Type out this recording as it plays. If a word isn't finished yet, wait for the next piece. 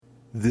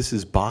This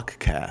is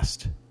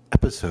Bachcast,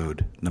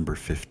 episode number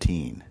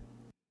 15.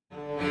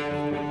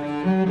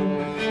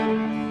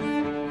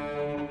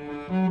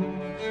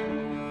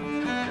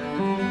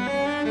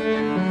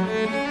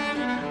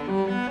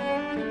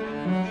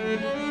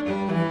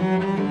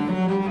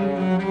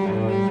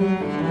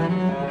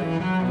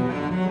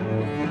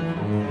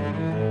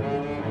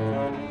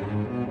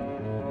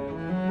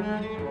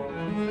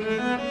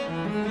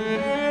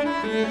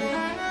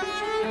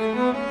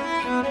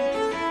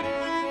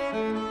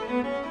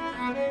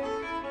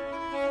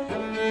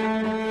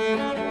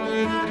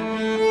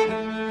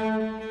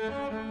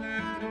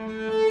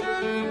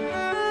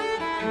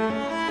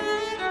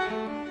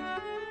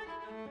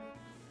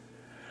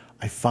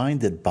 I find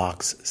that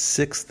Bach's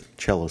sixth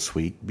cello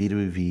suite,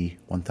 BWV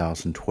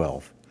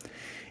 1012,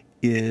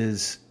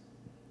 is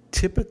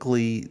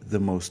typically the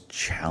most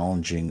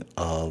challenging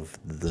of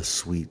the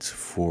suites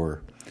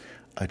for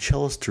a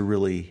cellist to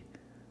really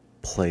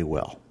play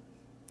well.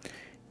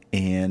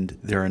 And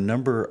there are a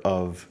number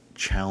of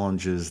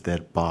challenges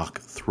that Bach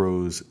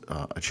throws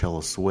a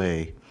cellist's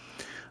way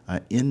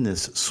in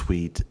this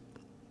suite.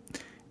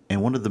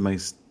 And one of the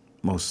most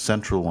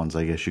central ones,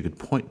 I guess you could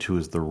point to,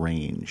 is the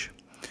range.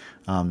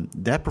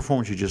 That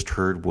performance you just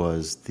heard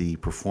was the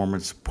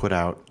performance put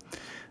out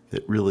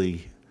that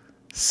really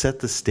set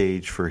the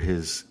stage for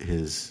his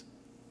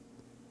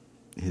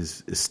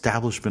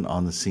establishment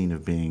on the scene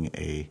of being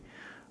a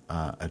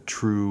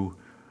true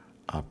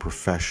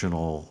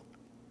professional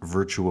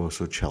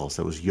virtuoso cellist.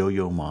 That was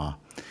Yo-Yo Ma,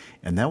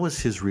 and that was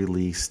his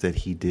release that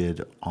he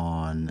did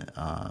on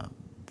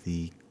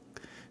the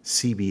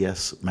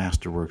CBS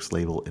Masterworks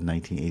label in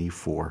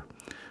 1984.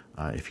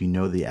 If you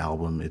know the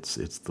album, it's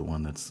the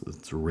one that's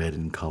red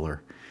in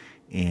color.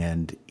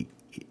 And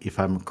if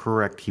I'm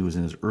correct, he was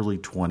in his early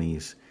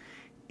 20s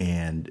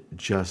and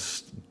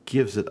just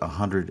gives it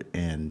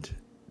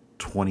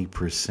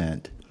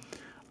 120%,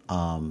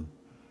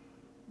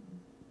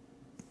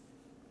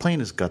 playing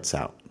his guts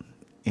out.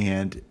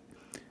 And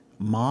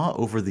Ma,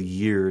 over the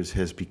years,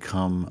 has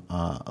become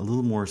a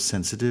little more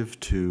sensitive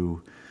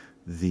to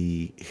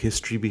the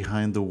history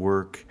behind the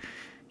work.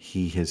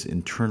 He has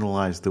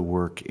internalized the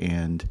work,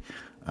 and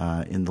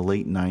in the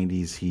late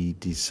 90s, he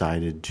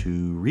decided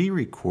to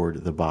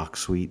re-record the Bach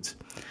suites.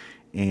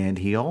 And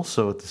he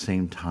also, at the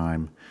same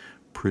time,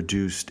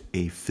 produced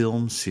a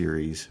film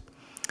series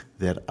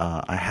that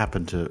I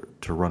happened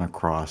to run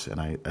across, and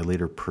I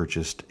later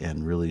purchased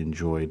and really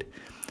enjoyed.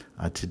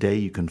 Today,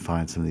 you can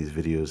find some of these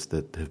videos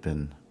that have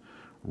been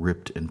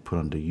ripped and put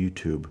onto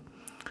YouTube.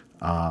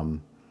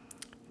 And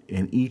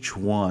each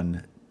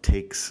one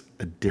takes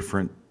a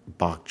different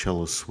Bach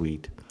cello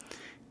suite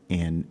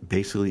and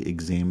basically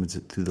examines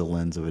it through the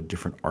lens of a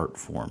different art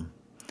form.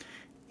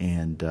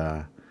 And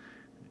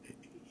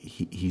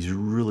he's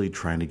really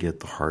trying to get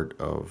the heart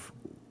of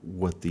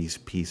what these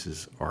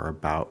pieces are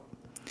about.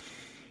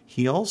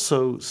 He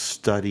also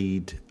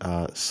studied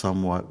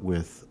somewhat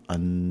with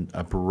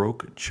a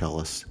Baroque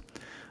cellist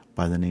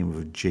by the name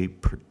of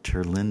Jaap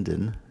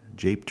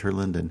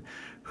Terlinden,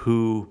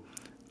 who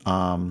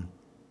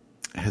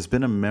has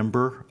been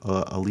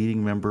a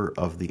leading member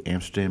of the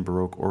Amsterdam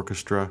Baroque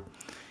Orchestra.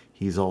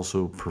 He's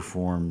also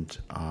performed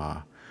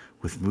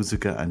with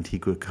Musica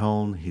Antiqua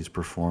Köln. He's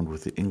performed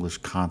with the English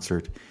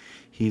Concert.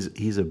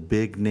 He's a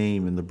big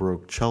name in the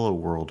Baroque cello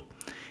world,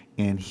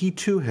 and he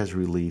too has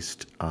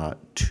released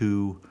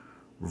two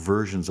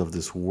versions of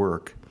this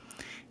work.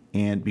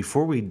 And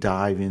before we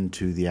dive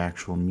into the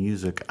actual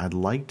music, I'd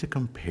like to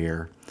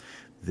compare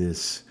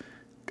this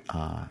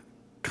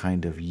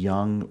kind of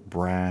young,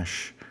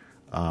 brash,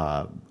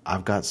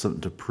 I've got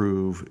something to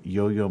prove,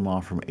 Yo-Yo Ma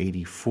from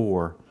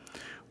 84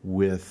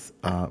 with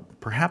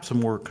perhaps a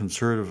more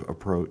conservative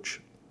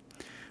approach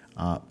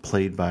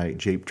played by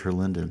Jaap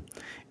Terlinden.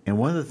 And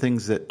one of the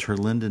things that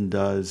Terlinden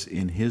does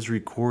in his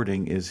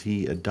recording is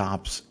he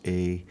adopts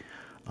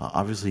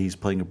obviously he's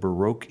playing a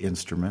Baroque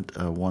instrument,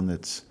 one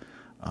that's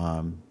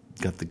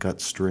got the gut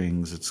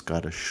strings, it's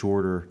got a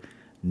shorter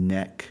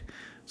neck,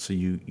 so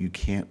you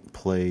can't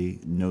play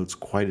notes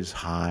quite as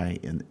high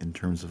in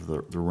terms of the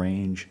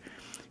range.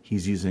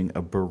 He's using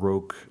a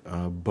Baroque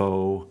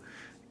bow,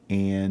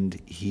 and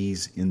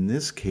he's, in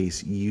this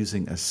case,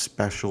 using a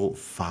special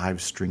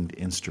 5-stringed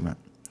instrument.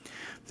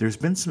 There's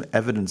been some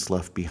evidence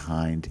left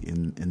behind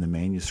in the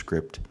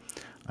manuscript,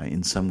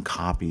 in some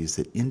copies,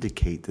 that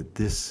indicate that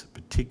this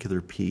particular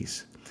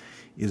piece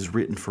is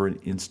written for an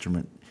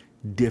instrument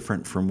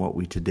different from what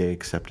we today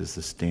accept as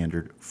the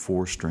standard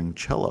 4-string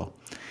cello.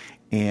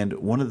 And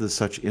one of the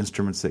such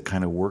instruments that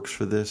kind of works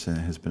for this and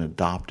has been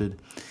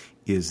adopted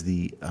is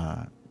the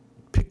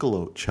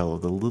piccolo cello,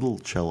 the little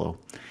cello,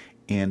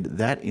 and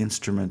that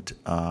instrument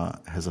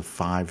has a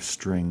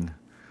 5-string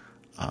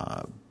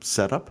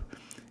setup,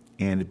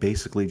 and it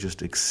basically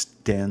just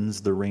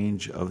extends the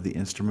range of the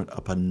instrument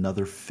up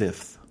another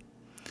fifth.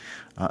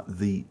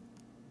 The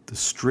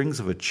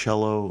strings of a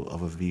cello,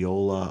 of a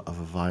viola,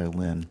 of a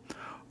violin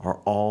are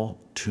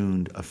all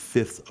tuned a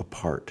fifth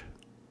apart.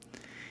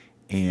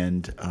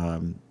 And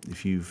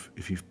if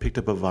you've picked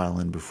up a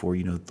violin before,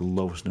 you know that the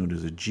lowest note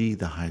is a G,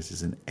 the highest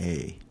is an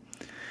A.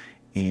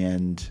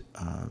 and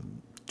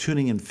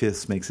tuning in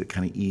fifths makes it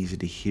kind of easy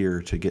to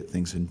hear, to get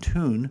things in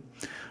tune.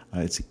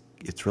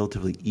 It's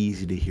relatively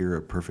easy to hear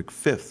a perfect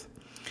fifth.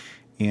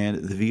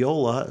 And the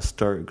viola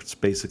starts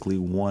basically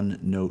one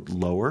note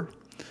lower.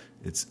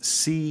 It's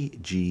C,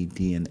 G,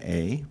 D, and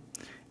A.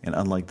 And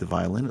unlike the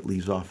violin, it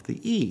leaves off the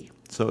E.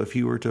 So if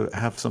you were to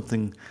have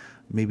something,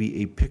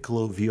 maybe a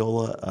piccolo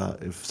viola,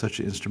 if such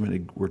an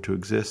instrument were to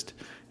exist,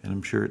 and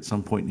I'm sure at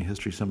some point in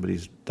history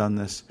somebody's done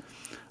this,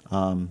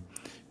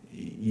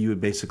 you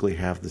would basically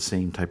have the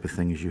same type of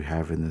thing as you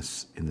have in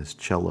this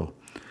cello,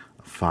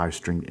 a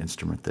 5-stringed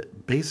instrument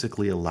that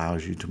basically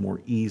allows you to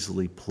more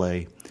easily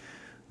play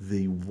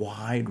the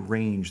wide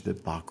range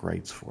that Bach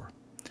writes for.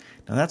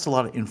 Now that's a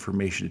lot of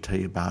information to tell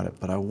you about it,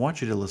 but I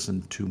want you to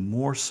listen to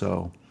more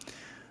so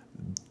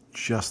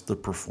just the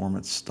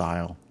performance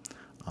style,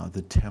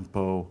 the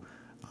tempo,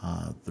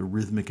 the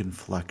rhythmic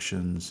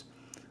inflections,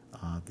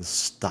 the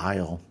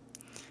style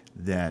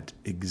that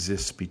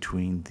exists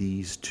between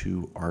these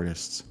two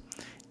artists,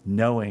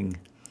 knowing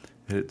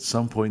that at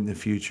some point in the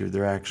future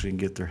they're actually going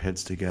to get their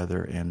heads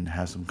together and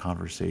have some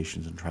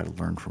conversations and try to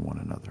learn from one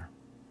another.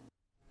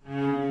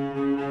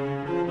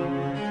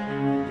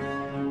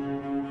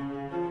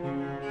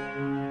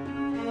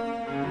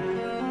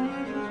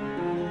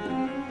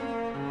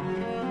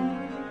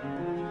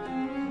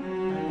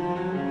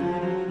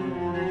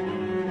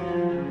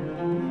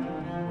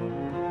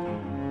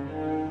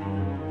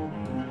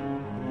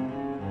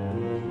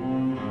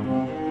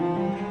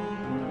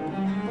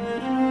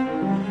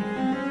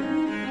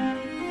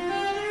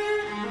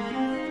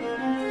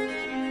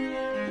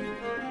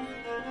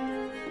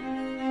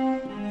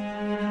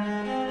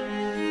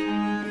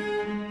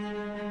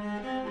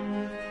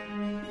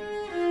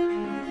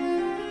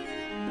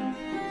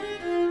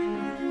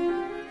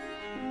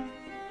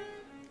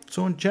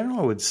 So in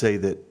general, I would say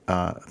that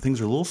things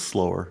are a little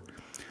slower,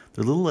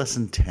 they're a little less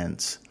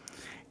intense,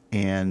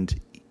 and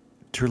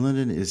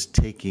Terlinden is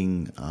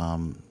taking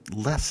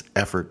less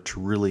effort to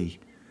really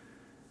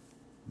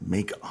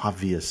make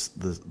obvious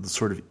the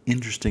sort of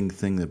interesting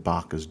thing that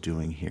Bach is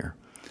doing here.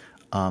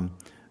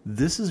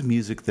 This is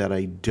music that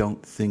I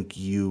don't think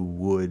you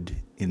would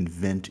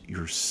invent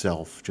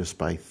yourself just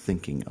by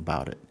thinking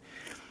about it.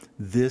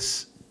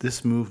 This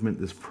movement,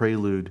 this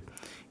prelude,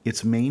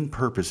 its main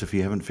purpose, if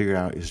you haven't figured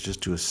out, is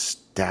just to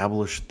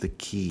establish the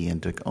key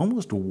and to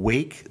almost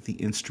wake the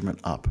instrument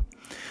up.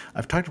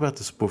 I've talked about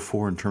this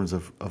before in terms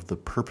of the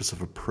purpose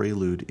of a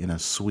prelude in a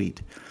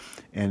suite,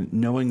 and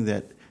knowing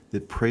that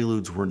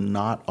preludes were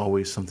not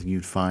always something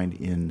you'd find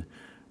in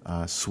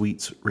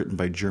suites written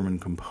by German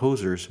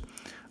composers.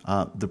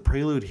 The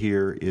prelude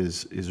here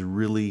is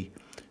really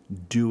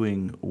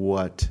doing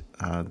what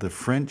the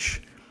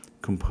French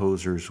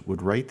composers would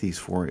write these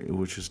for,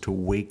 which is to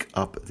wake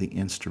up the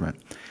instrument.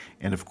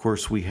 And of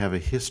course, we have a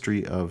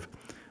history of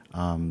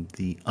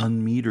the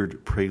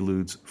unmetered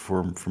preludes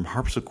from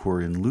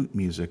harpsichord and lute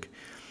music,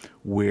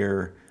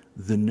 where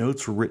the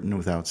notes were written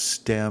without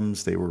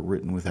stems, they were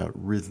written without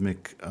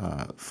rhythmic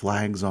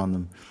flags on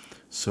them.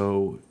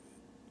 So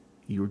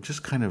you were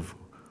just kind of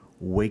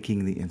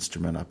waking the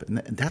instrument up. And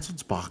that's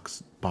what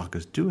Bach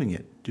is doing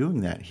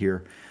that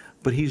here.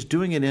 But he's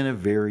doing it in a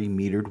very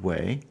metered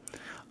way.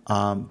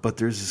 But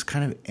there's this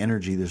kind of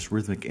energy, this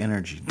rhythmic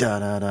energy, da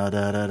da da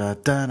da da da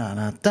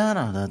da da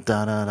da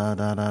da da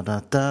da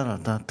da da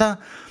da da,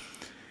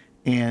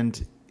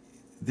 and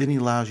then he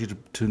allows you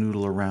to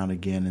noodle around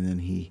again, and then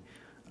he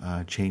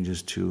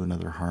changes to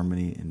another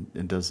harmony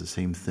and does the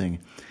same thing.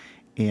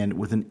 And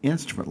with an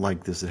instrument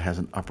like this that has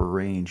an upper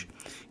range,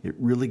 it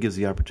really gives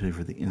the opportunity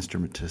for the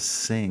instrument to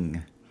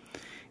sing,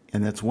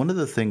 and that's one of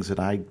the things that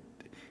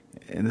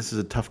and this is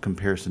a tough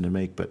comparison to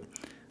make, but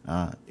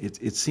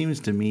it seems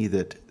to me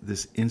that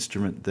this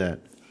instrument that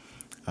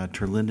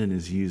Terlinden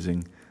is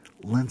using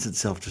lends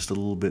itself just a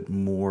little bit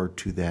more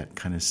to that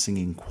kind of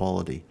singing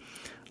quality.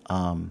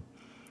 And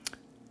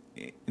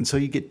so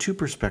you get two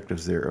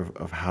perspectives there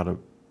of how to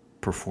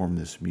perform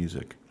this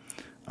music.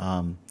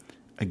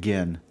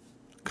 Again,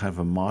 kind of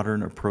a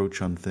modern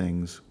approach on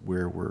things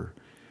where we're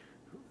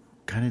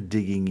kind of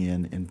digging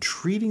in and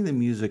treating the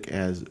music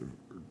as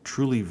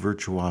truly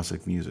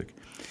virtuosic music.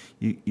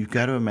 You've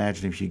got to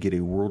imagine if you get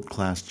a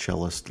world-class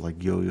cellist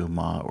like Yo-Yo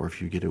Ma, or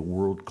if you get a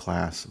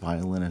world-class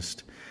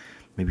violinist,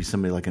 maybe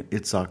somebody like an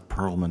Itzhak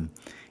Perlman,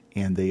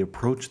 and they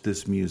approach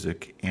this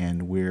music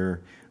and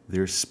where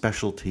their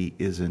specialty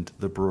isn't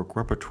the Baroque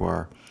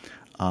repertoire,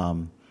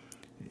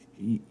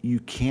 you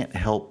can't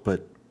help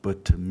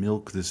but to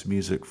milk this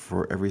music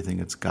for everything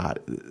it's got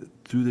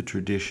through the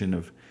tradition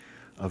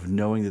of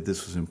knowing that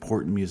this was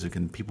important music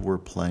and people were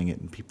playing it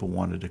and people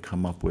wanted to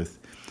come up with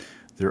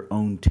their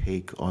own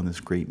take on this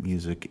great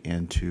music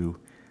and to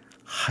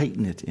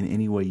heighten it in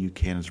any way you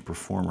can as a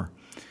performer.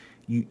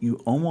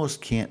 You almost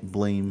can't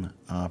blame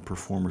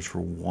performers for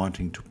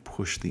wanting to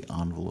push the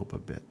envelope a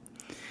bit.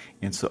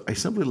 And so I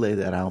simply lay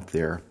that out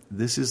there.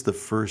 This is the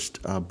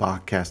first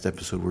Bachcast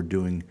episode we're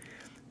doing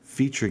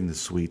featuring the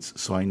suites,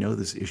 so I know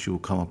this issue will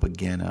come up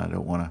again. I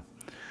don't want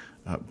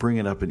to bring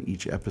it up in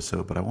each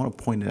episode, but I want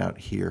to point it out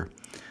here.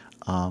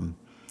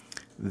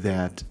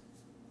 that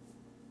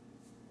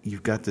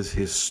you've got this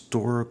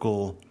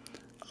historical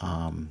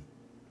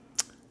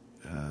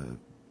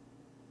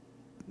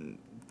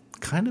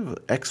kind of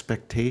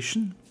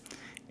expectation,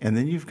 and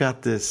then you've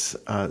got this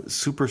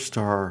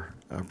superstar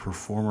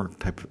performer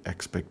type of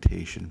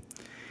expectation.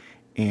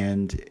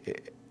 And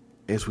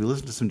as we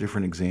listen to some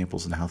different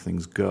examples and how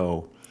things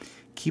go,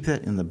 keep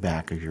that in the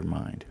back of your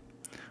mind.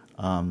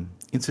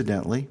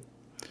 Incidentally,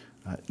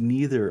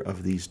 neither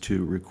of these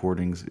two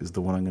recordings is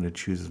the one I'm going to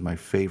choose as my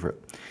favorite.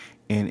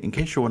 And in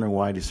case you're wondering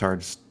why I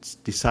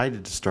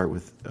decided to start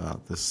with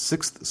the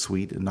sixth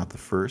suite and not the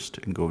first,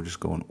 and just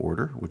go in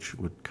order, which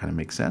would kind of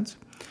make sense.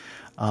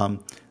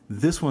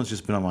 This one's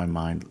just been on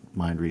my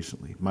mind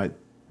recently.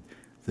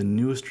 The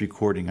newest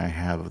recording I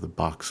have of the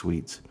Bach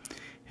suites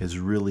has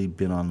really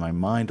been on my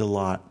mind a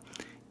lot,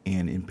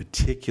 and in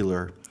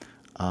particular,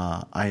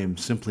 I am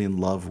simply in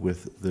love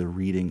with the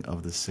reading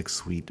of the sixth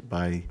suite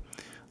by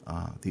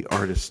the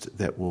artist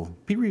that will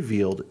be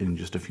revealed in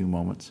just a few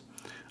moments.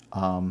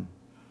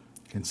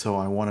 And so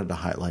I wanted to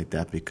highlight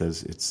that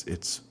because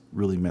it's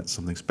really meant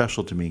something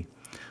special to me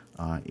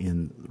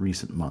in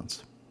recent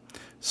months.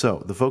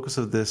 So the focus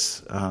of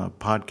this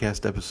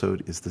podcast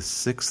episode is the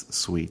sixth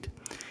suite,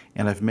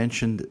 and I've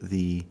mentioned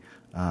the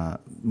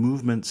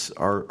movements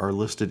are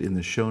listed in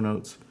the show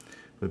notes.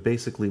 But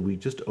basically, we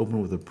just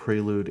open with a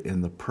prelude,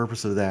 and the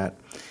purpose of that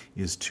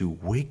is to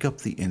wake up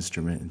the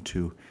instrument and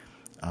to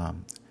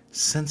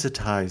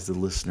sensitize the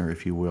listener,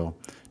 if you will,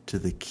 to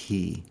the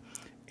key.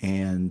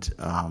 And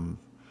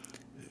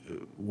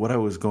what I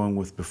was going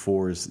with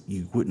before is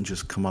you wouldn't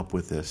just come up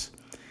with this.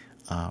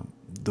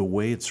 The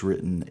way it's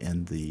written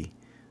and the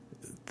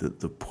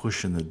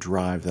push and the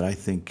drive that I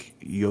think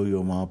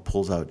Yo-Yo Ma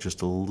pulls out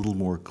just a little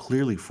more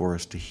clearly for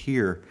us to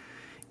hear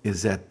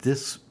is that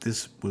this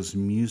was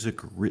music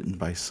written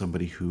by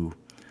somebody who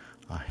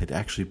had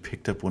actually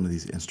picked up one of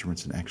these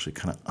instruments and actually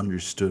kind of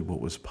understood what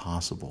was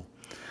possible.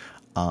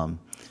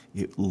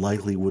 It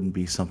likely wouldn't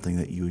be something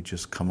that you would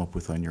just come up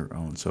with on your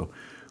own. So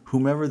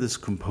whomever this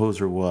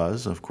composer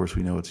was, of course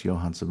we know it's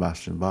Johann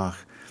Sebastian Bach,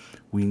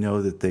 we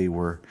know that they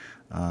were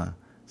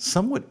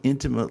somewhat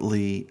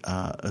intimately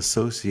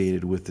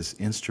associated with this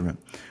instrument,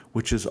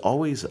 which is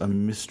always a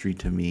mystery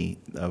to me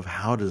of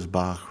how does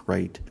Bach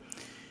write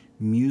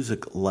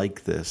music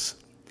like this,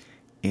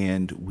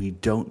 and we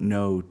don't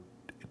know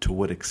to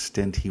what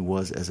extent he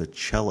was as a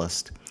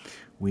cellist.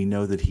 We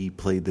know that he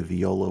played the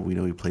viola, we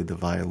know he played the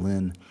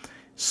violin.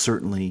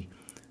 Certainly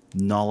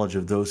knowledge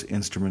of those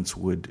instruments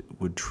would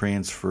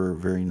transfer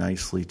very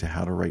nicely to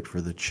how to write for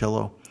the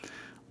cello,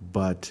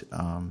 but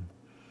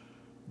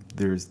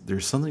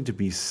there's something to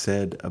be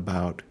said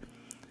about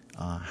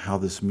how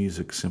this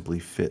music simply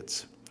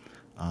fits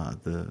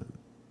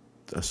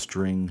a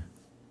string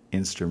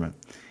instrument.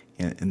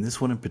 And this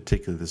one in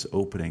particular, this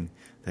opening,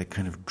 that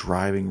kind of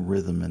driving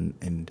rhythm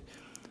and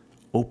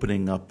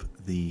opening up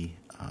the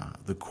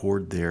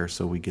chord there,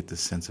 so we get this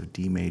sense of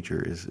D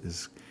major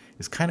is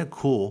kind of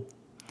cool.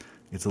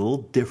 It's a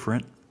little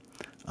different.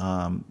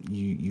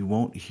 You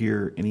won't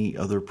hear any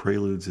other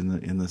preludes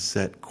in the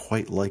set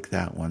quite like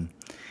that one,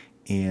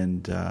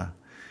 and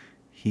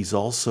he's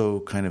also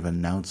kind of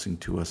announcing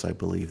to us, I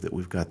believe, that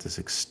we've got this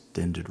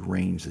extended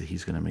range that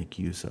he's going to make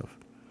use of.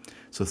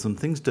 So some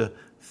things to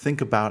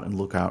think about and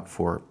look out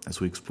for as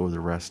we explore the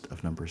rest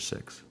of number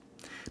 6.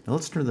 Now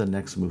let's turn to the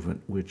next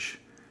movement, which,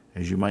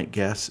 as you might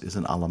guess, is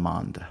an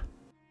allemande.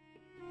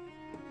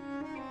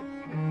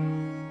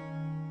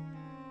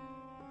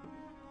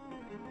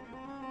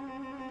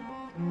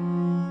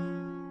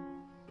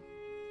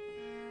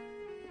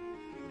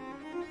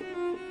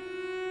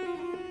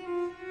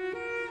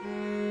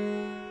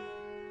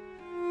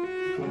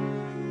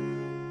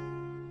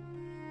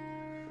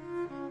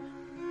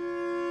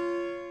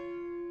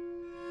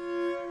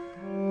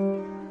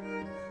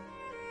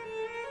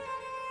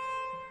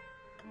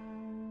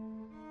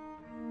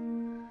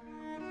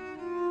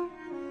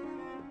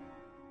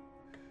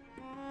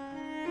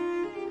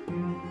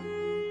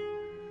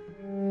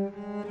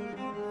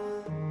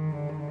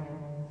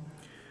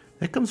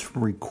 That comes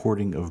from a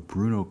recording of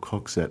Bruno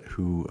Coxet,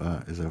 who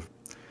is, I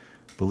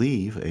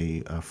believe,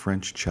 a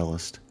French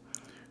cellist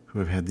who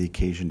I've had the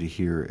occasion to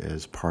hear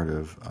as part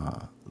of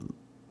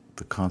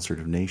the Concert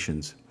of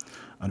Nations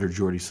under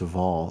Jordi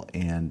Savall,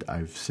 and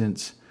I've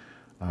since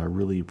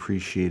really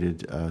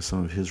appreciated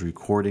some of his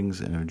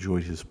recordings and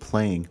enjoyed his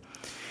playing.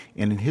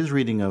 And in his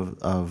reading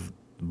of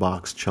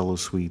Bach's cello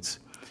suites,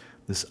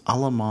 this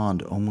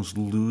allemande almost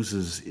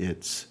loses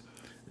its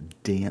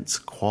dance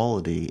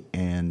quality,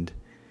 and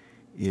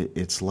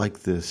it's like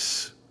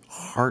this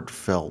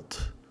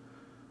heartfelt,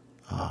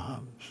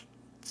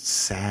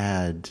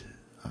 sad,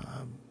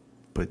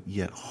 but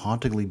yet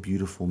hauntingly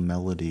beautiful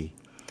melody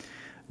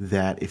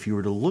that if you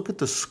were to look at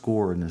the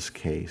score in this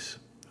case,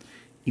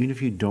 even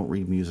if you don't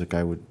read music,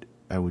 I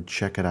would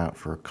check it out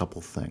for a couple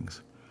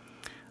things.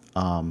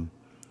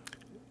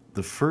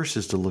 The first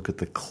is to look at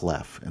the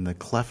clef, and the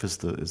clef is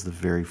the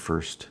very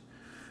first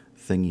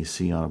thing you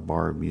see on a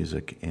bar of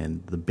music,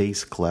 and the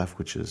bass clef,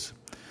 which is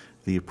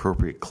the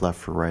appropriate clef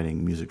for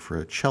writing music for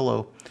a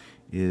cello,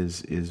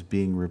 is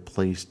being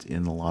replaced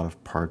in a lot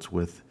of parts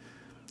with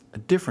a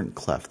different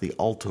clef, the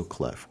alto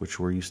clef, which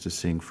we're used to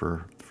seeing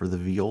for the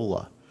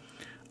viola.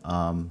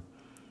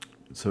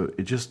 So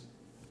it just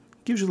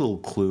gives you a little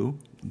clue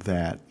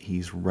that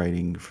he's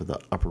writing for the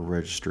upper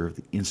register of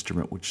the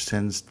instrument, which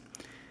tends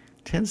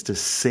to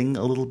sing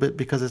a little bit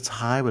because it's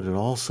high, but it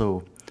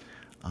also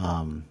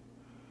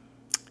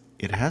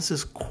it has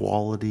this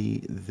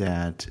quality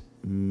that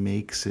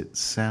makes it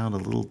sound a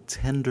little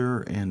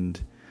tender, and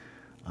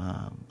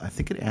I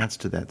think it adds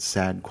to that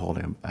sad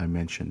quality I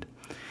mentioned.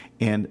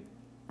 And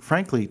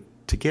frankly,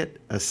 to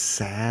get a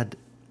sad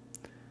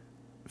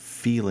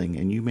feeling,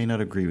 and you may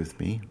not agree with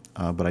me,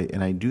 but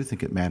I do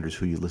think it matters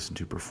who you listen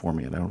to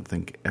performing it. I don't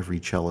think every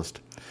cellist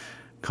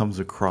comes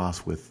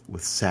across with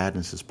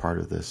sadness as part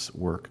of this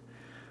work.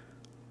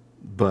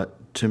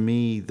 But to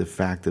me, the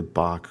fact that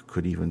Bach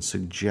could even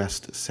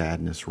suggest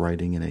sadness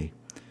writing in a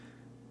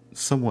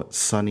somewhat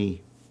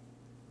sunny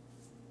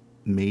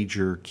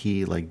major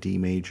key like D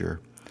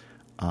major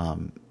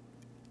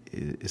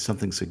is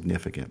something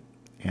significant.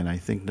 And I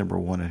think, number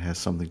one, it has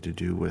something to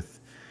do with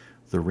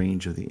the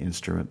range of the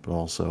instrument, but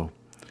also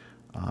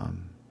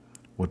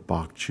what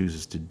Bach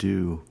chooses to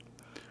do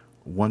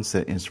once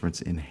that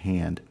instrument's in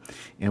hand.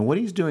 And what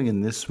he's doing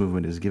in this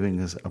movement is giving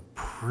us a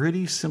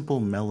pretty simple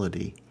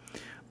melody,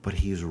 but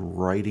he's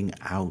writing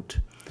out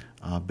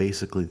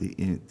basically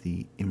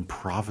the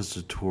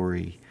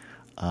improvisatory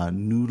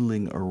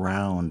noodling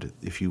around,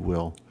 if you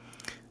will,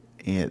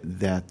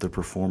 that the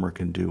performer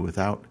can do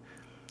without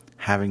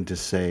having to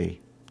say,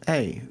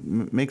 hey,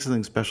 make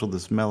something special,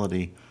 this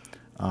melody.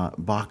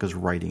 Bach is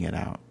writing it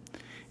out.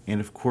 And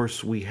of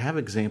course, we have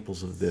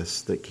examples of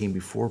this that came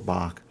before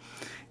Bach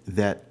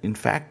that, in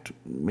fact,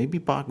 maybe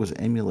Bach was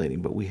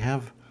emulating, but we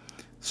have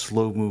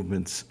slow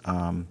movements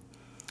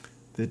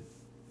that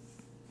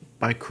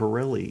by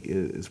Corelli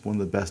is one of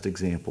the best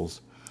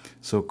examples.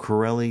 So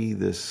Corelli,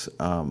 this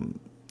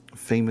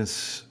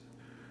famous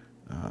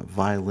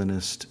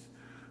violinist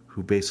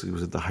who basically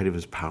was at the height of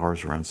his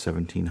powers around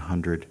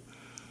 1700,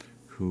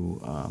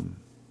 who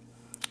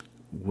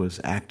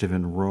was active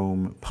in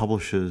Rome,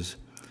 publishes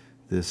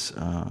this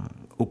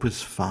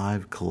Opus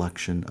 5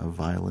 collection of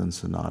violin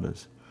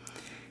sonatas.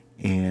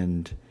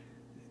 And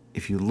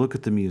if you look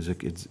at the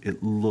music,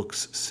 it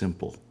looks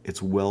simple.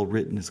 It's well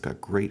written. It's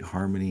got great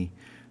harmony.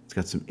 It's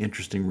got some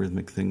interesting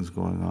rhythmic things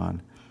going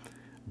on.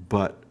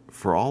 But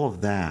for all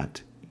of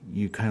that,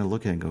 you kind of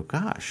look at it and go,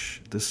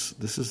 gosh, this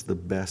is the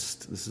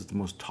best, this is the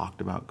most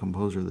talked about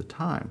composer of the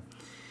time.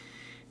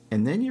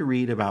 And then you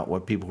read about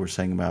what people were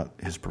saying about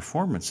his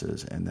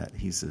performances, and that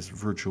he's this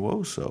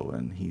virtuoso,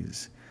 and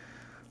he's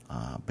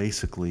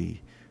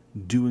basically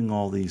doing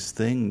all these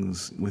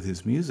things with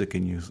his music,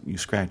 and you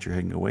scratch your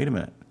head and go, wait a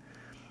minute,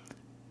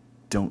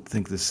 don't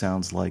think this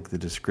sounds like the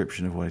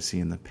description of what I see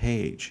in the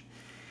page.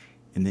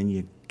 And then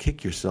you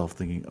kick yourself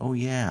thinking, oh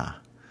yeah,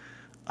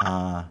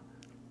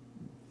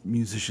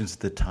 musicians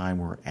at the time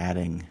were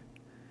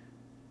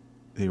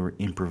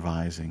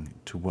improvising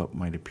to what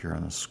might appear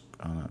on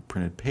a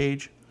printed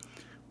page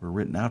or a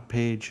written out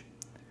page,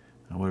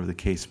 whatever the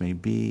case may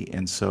be.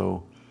 And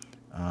so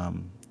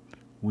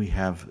we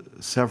have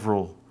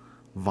several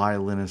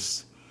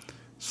violinists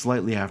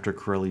slightly after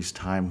Corelli's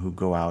time who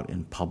go out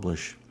and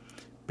publish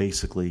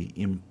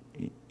basically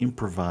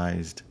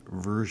improvised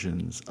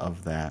versions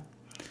of that.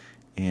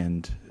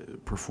 And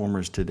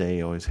performers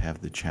today always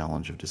have the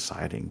challenge of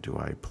deciding, do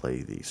I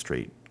play the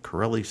straight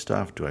Corelli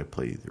stuff? Do I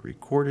play the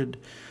recorded,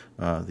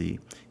 the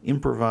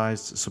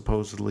improvised,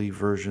 supposedly,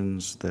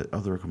 versions that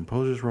other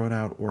composers wrote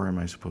out, or am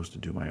I supposed to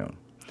do my own?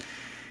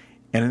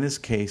 And in this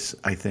case,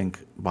 I think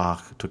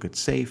Bach took it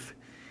safe.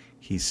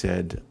 He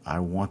said, I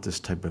want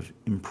this type of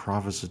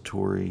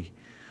improvisatory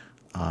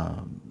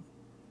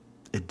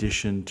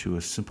addition to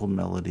a simple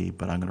melody,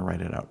 but I'm going to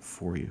write it out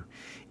for you.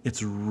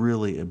 It's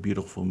really a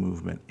beautiful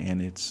movement,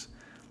 and it's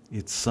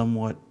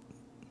somewhat,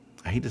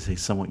 I hate to say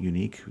somewhat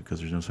unique,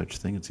 because there's no such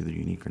thing. It's either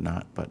unique or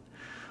not, but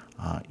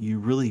you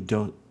really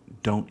don't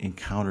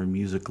encounter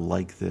music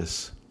like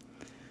this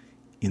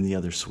in the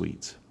other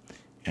suites.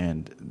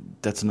 And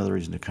that's another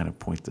reason to kind of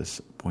point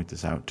this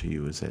out to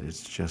you, is that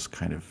it's just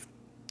kind of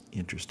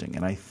interesting.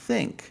 And I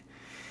think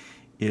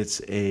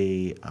it's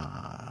a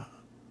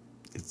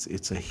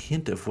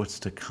hint of what's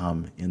to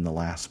come in the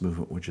last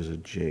movement, which is a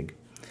jig.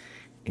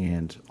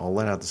 And I'll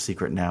let out the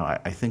secret now.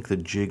 I think the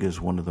jig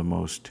is one of the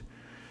most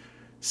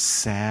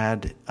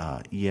sad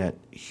yet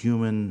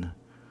human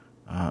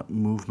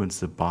movements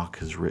that Bach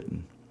has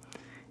written.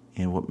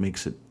 And what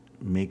makes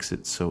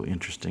it so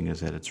interesting is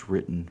that it's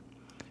written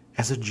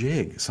as a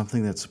jig,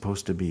 something that's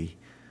supposed to be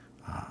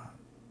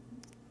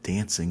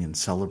dancing and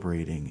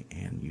celebrating,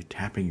 and you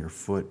tapping your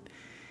foot,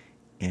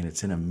 and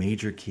it's in a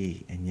major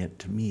key, and yet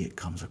to me it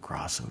comes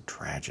across so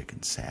tragic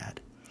and sad.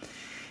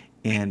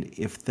 And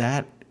if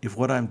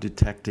what I'm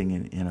detecting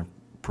in a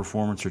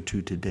performance or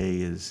two today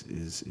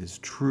is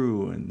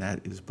true, and that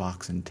is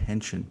Bach's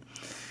intention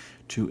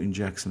to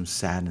inject some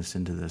sadness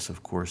into this,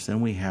 of course, then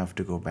we have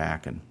to go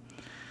back and,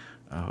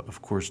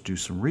 of course, do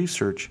some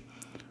research.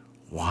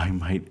 Why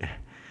might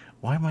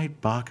why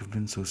might Bach have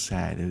been so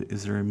sad?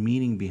 Is there a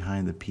meaning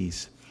behind the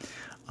piece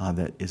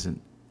that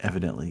isn't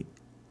evidently,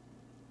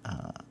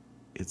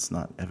 it's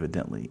not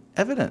evidently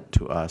evident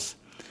to us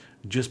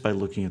just by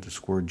looking at the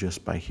score,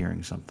 just by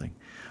hearing something?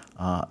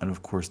 And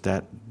of course,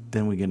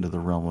 then we get into the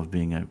realm of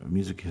being a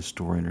music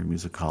historian or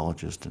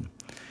musicologist and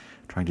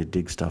trying to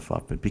dig stuff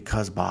up. And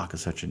because Bach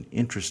is such an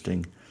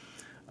interesting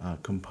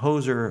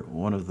composer,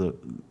 one of the,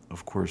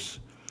 of course,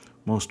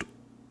 most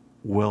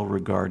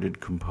well-regarded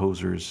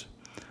composers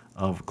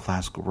of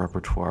classical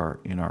repertoire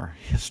in our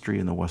history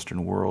in the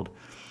Western world,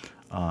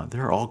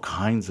 there are all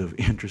kinds of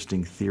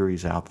interesting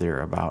theories out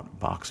there about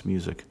Bach's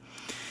music,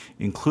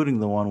 including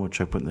the one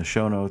which I put in the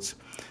show notes,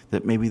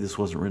 that maybe this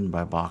wasn't written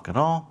by Bach at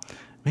all.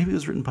 Maybe it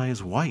was written by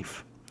his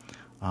wife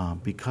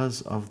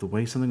because of the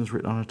way something was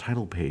written on a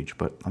title page.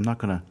 But I'm not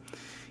going to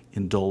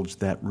indulge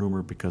that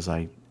rumor because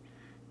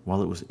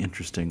while it was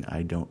interesting,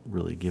 I don't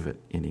really give it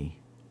any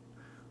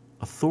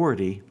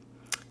authority.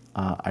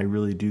 I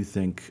really do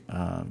think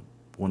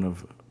one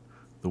of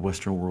the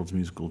Western world's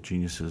musical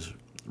geniuses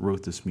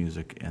wrote this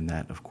music, and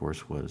that, of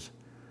course, was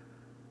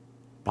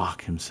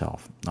Bach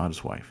himself, not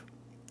his wife.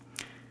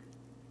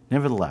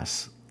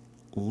 Nevertheless,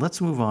 let's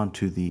move on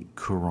to the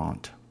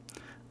courante.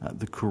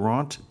 The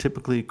courante,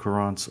 typically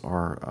courantes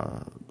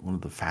are one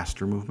of the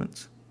faster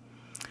movements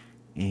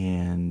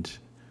and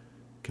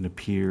can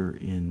appear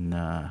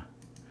in,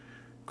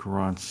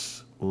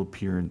 courantes will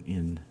appear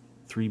in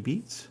 3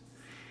 beats.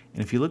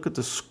 And if you look at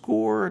the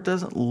score, it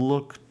doesn't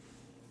look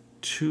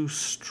too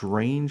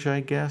strange,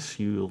 I guess.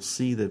 You'll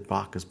see that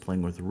Bach is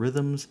playing with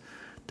rhythms.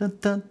 He's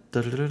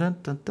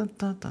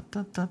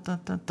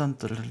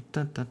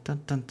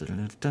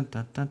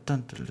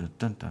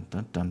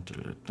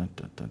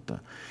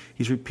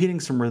repeating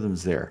some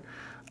rhythms there.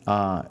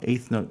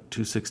 8th note,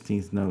 2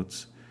 16th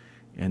notes,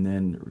 and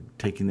then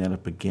taking that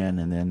up again,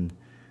 and then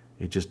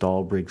it just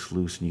all breaks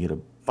loose, and you get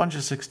a bunch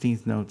of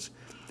 16th notes.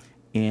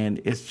 And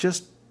it's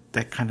just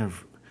that kind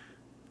of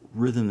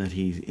rhythm that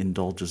he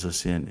indulges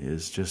us in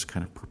is just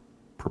kind of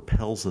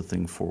propels the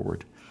thing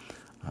forward,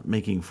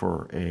 making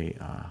for a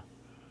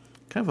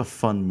kind of a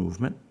fun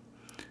movement.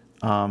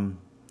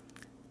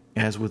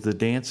 As with the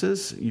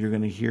dances, you're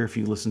going to hear, if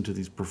you listen to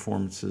these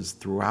performances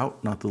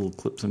throughout, not the little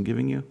clips I'm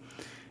giving you,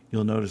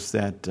 you'll notice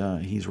that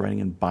he's writing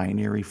in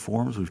binary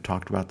forms. We've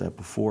talked about that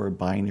before. A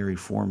binary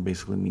form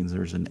basically means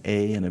there's an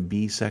A and a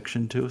B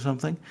section to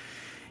something.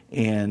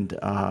 And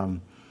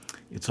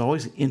it's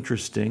always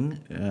interesting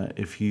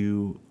if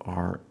you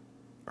are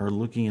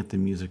looking at the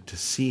music to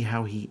see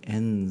how he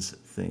ends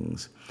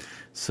things.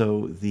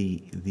 So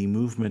the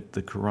movement,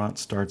 the courante,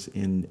 starts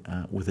in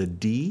with a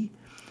D,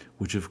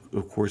 which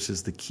of course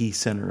is the key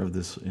center of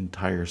this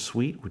entire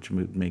suite, which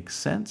makes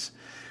sense.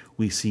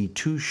 We see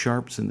 2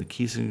 sharps in the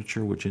key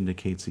signature, which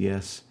indicates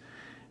yes,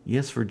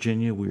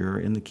 Virginia, we are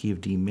in the key of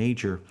D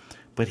major.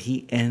 But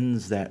he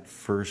ends that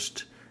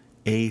first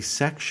A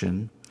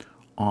section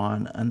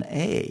on an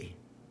A,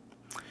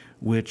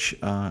 which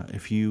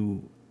if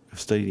you have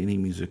studied any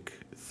music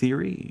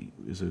theory,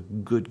 is a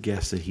good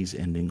guess that he's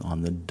ending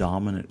on the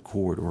dominant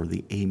chord or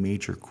the A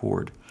major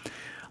chord.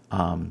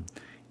 And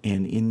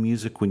in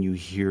music, when you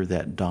hear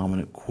that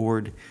dominant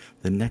chord,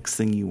 the next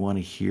thing you want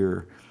to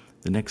hear,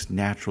 the next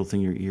natural thing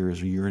your ear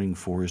is yearning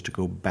for, is to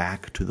go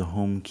back to the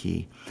home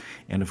key.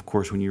 And of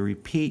course, when you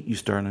repeat, you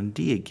start on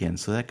D again,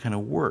 so that kind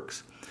of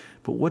works.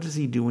 But what does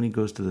he do when he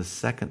goes to the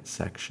second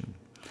section?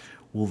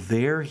 Well,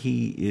 there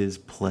he is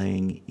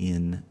playing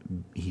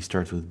he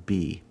starts with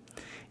B.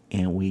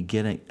 And we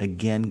get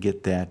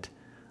that,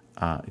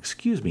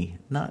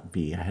 not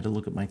B. I had to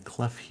look at my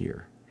clef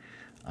here.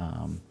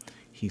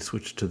 He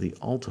switched to the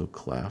alto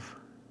clef.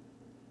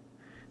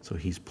 So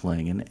he's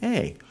playing an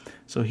A.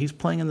 So he's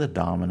playing in the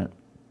dominant.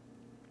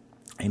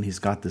 And he's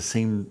got the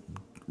same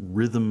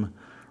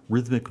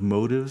rhythmic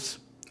motives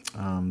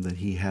that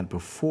he had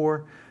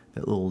before.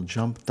 That little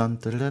jump. Dun,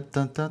 dun, dun,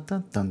 dun, dun,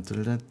 dun, dun,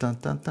 dun, dun,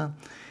 dun, dun.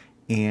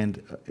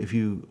 And if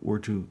you were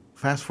to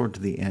fast forward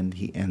to the end,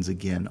 he ends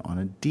again on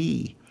a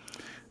D.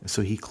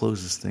 So he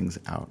closes things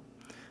out.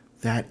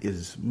 That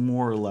is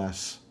more or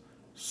less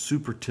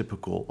super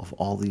typical of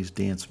all these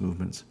dance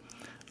movements.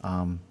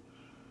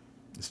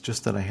 It's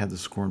just that I had the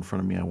score in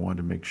front of me. I wanted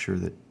to make sure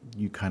that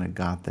you kind of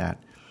got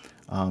that.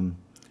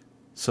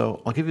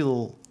 So I'll give you a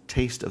little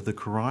taste of the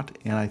courante,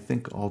 and I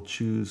think I'll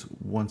choose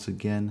once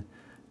again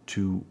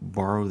to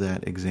borrow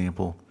that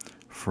example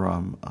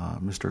from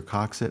Mr.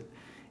 Coxett,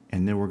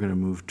 and then we're going to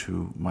move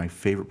to my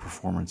favorite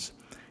performance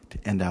to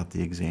end out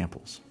the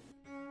examples.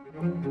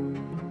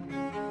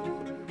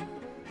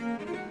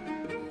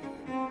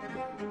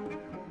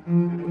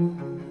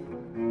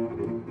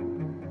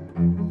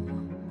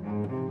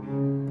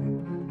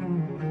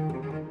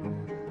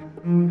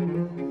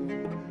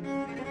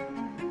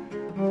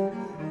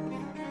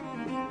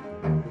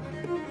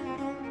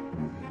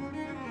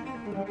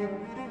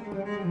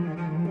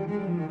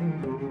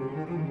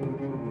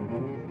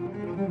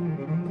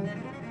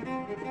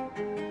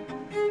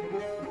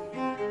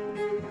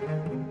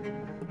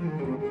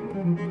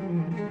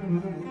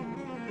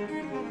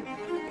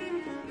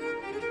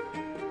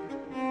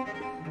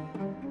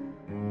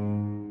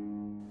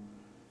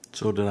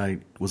 So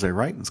was I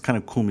right? It's kind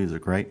of cool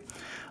music, right?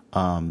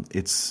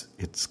 It's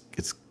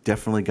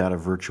definitely got a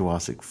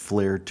virtuosic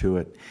flair to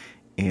it,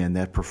 and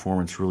that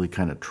performance really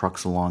kind of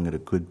trucks along at a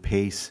good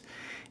pace.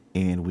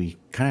 And we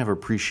kind of have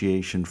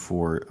appreciation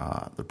for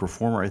the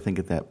performer, I think,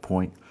 at that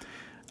point,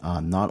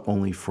 not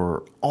only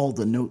for all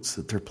the notes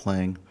that they're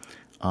playing,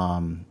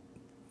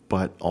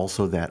 but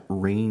also that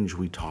range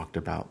we talked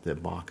about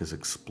that Bach is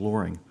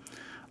exploring,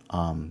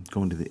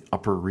 going to the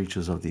upper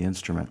reaches of the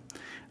instrument,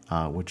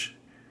 which,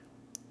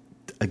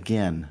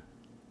 again,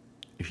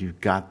 if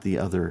you've got the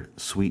other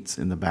suites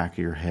in the back of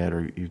your head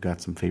or you've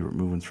got some favorite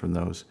movements from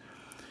those,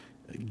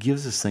 it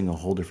gives this thing a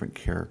whole different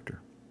character.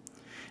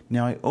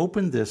 Now, I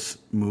opened this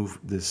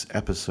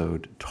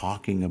episode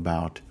talking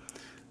about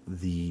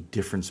the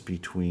difference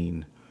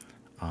between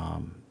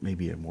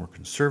maybe a more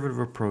conservative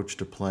approach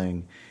to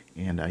playing,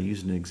 and I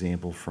used an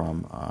example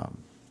from a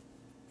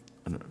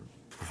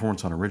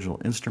performance on original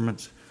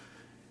instruments.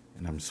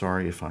 And I'm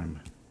sorry if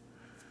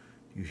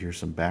you hear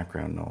some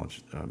background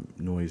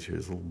noise here.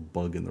 There's a little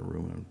bug in the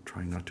room. I'm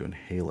trying not to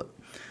inhale it.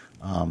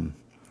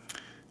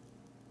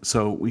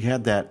 So we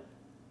had that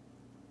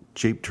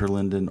Jaap ter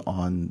Linden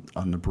on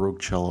the Baroque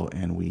cello,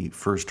 and we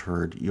first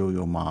heard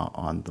Yo-Yo Ma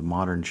on the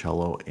modern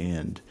cello,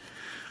 and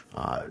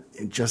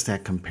just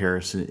that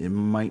comparison, it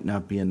might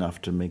not be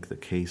enough to make the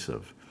case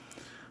of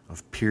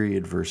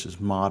period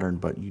versus modern,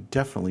 but you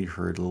definitely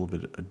heard a little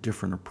bit a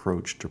different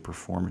approach to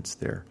performance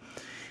there.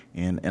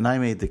 And I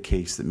made the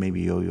case that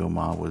maybe Yo-Yo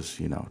Ma was,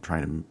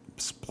 trying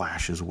to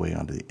splash his way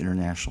onto the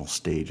international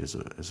stage as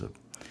a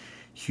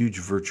huge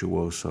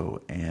virtuoso,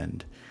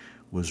 and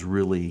was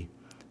really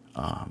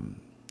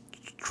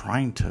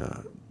trying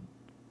to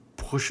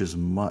push as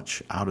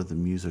much out of the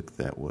music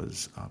that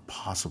was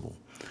possible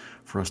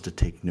for us to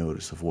take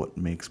notice of what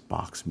makes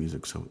Bach's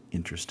music so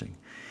interesting.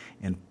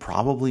 And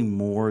probably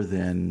more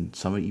than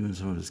even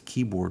some of his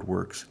keyboard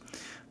works,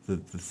 the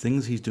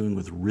things he's doing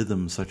with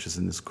rhythm, such as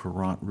in this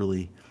Courante,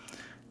 really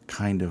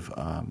kind of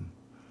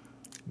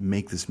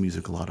make this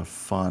music a lot of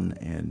fun,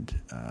 and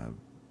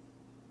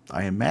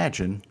I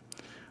imagine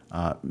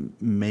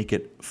make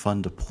it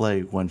fun to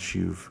play once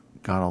you've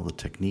got all the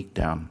technique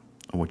down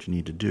on what you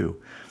need to do.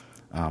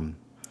 I'm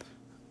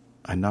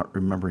not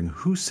remembering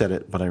who said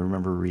it, but I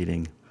remember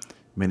reading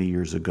many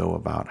years ago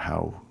about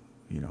how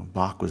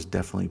Bach was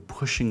definitely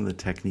pushing the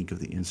technique of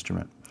the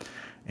instrument.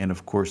 And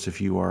of course,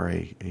 if you are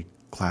a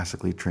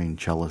classically trained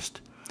cellist,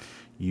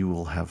 you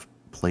will have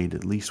played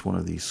at least one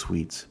of these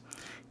suites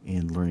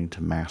in learning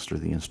to master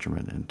the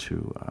instrument and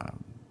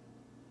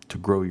to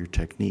grow your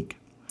technique.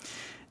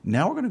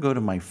 Now we're going to go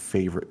to my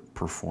favorite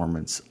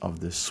performance of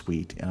this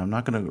suite, and I'm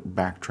not going to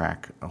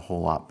backtrack a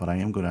whole lot, but I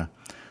am going to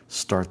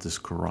start this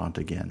Courante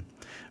again,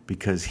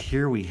 because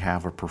here we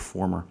have a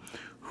performer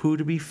who,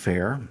 to be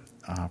fair,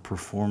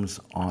 performs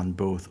on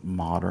both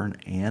modern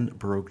and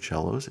Baroque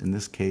cellos. In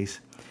this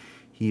case,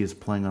 he is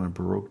playing on a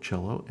Baroque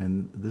cello,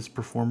 and this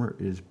performer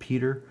is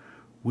Peter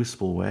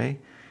Wispelwey,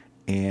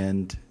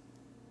 and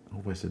I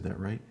hope I said that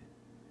right.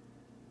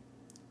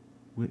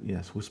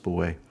 Yes,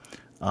 Wispelwey.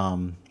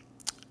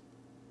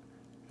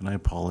 And I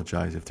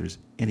apologize if there's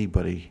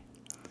anybody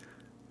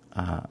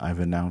I've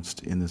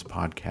announced in this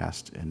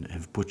podcast and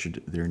have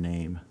butchered their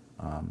name.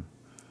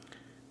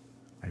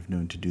 I've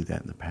known to do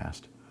that in the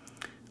past.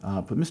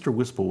 But Mr.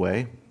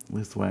 Wispelwey, at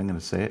least the way I'm going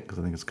to say it, because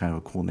I think it's kind of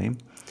a cool name,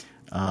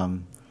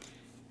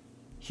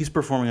 he's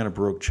performing on a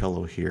Baroque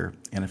cello here.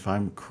 And if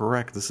I'm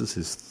correct, this is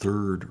his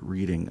third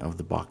reading of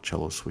the Bach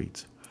cello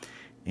suites.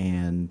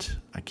 And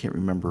I can't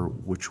remember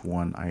which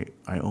one.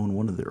 I own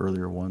one of the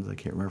earlier ones. I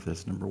can't remember if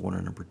that's number 1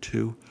 or number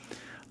 2.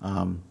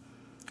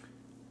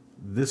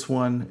 This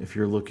one, if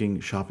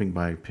you're shopping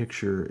by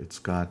picture, it's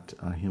got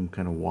him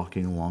kind of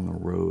walking along a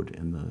road,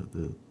 and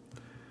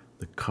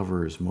the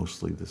cover is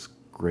mostly this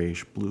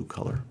grayish blue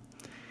color.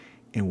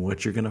 And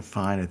what you're going to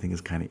find, I think,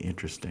 is kind of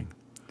interesting.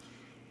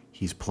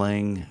 He's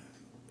playing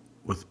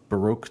with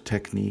Baroque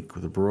technique,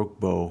 with a Baroque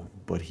bow,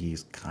 but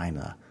he's kind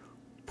of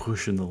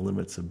pushing the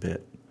limits a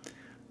bit,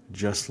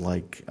 just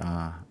like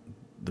that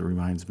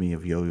reminds me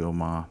of Yo-Yo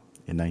Ma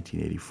in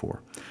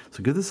 1984.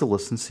 So give this a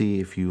listen, see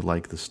if you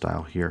like the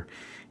style here,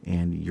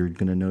 and you're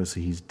going to notice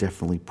that he's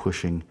definitely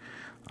pushing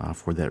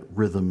for that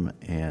rhythm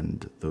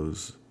and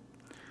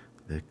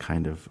the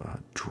kind of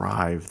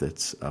drive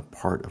that's a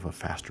part of a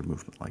faster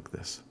movement like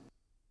this.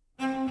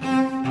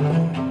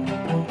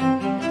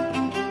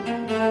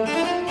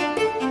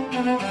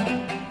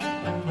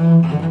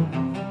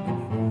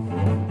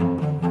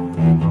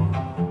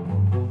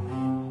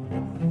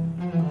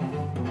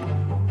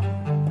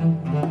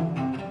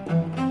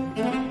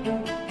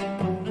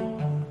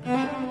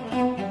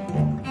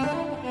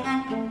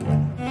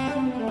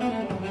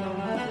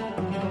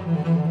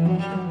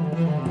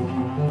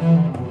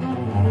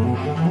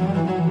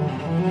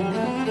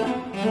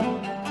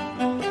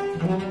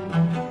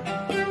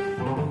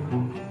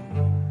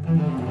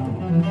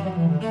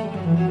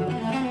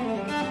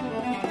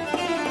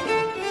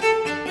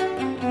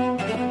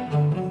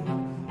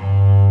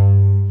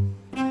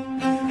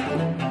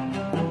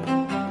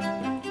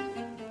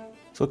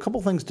 So a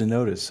couple things to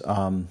notice.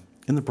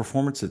 In the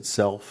performance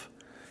itself,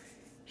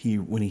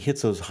 when he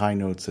hits those high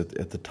notes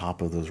at the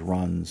top of those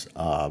runs,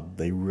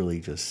 they really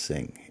just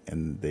sing,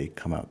 and they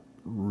come out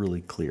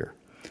really clear.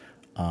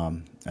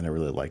 And I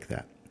really like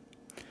that.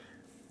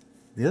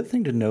 The other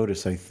thing to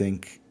notice, I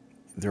think,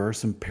 there are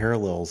some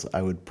parallels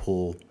I would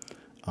pull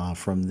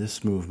from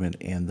this movement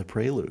and the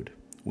prelude.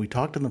 We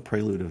talked in the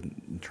prelude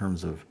in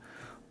terms of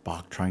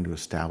Bach trying to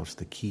establish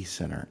the key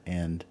center,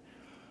 and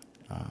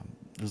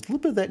there's a little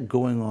bit of that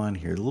going on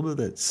here, a little bit of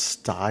that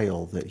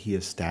style that he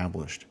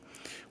established,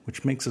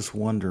 which makes us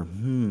wonder,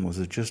 was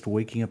it just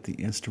waking up the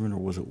instrument, or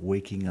was it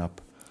waking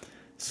up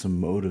some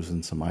motives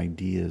and some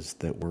ideas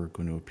that were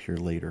going to appear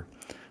later?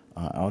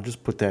 I'll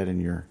just put that in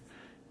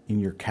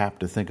your cap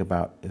to think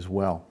about as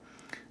well.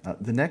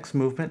 The next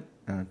movement,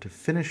 to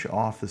finish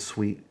off the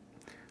suite,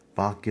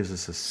 Bach gives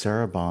us a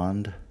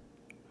sarabande.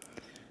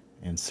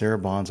 And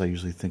sarabandes I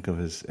usually think of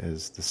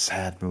as the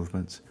sad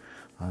movements.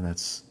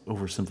 That's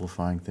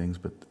oversimplifying things,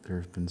 but there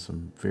have been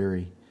some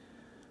very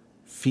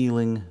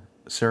feeling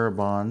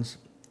sarabandes.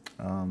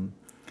 And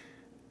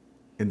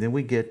then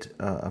we get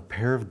a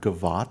pair of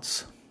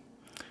gavottes,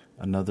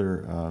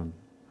 another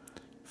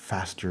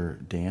faster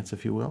dance,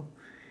 if you will.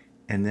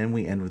 And then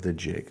we end with a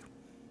jig.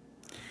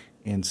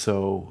 And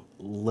so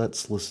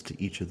let's listen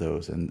to each of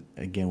those. And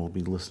again, we'll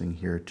be listening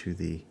here to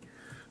the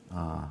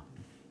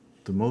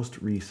most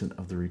recent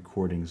of the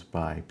recordings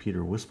by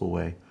Peter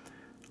Wispelwey,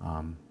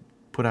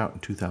 put out in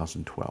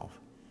 2012.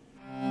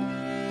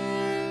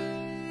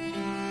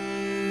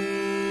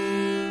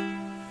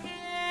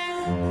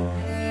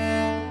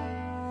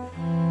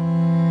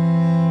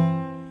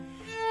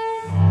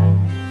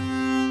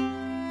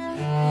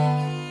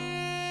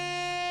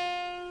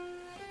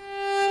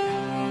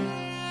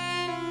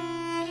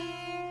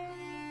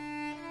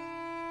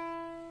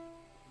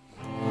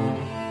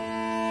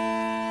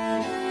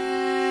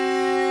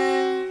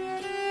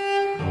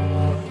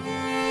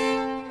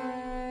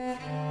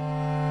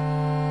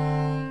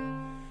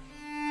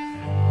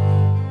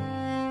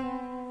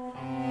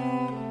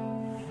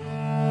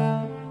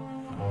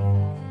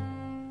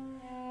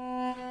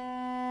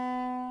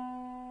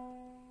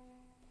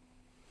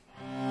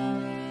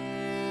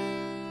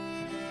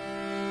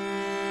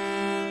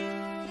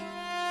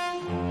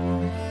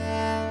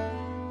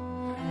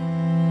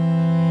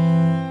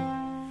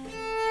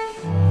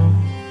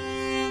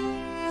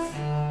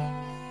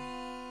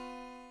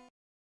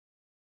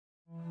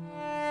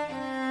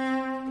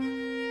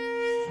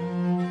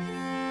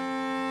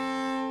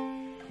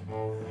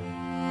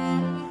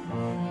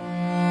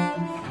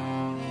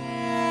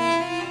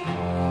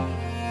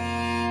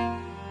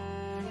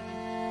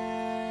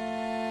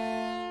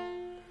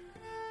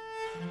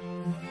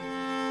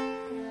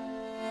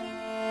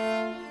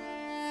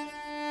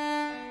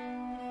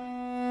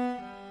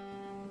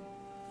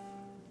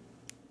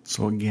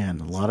 So again,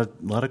 a lot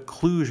of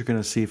clues you're going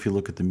to see if you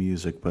look at the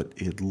music, but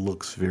it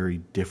looks very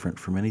different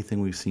from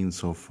anything we've seen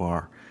so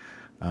far.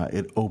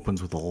 It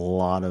opens with a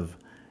lot of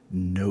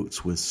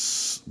notes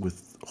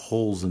with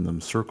holes in them,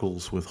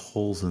 circles with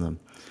holes in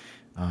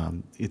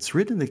them. It's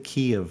written in the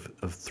key of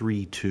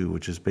 3/2,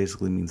 which is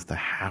basically means the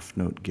half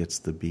note gets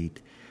the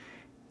beat,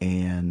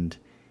 and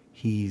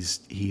he's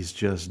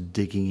just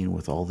digging in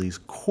with all these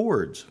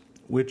chords,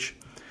 which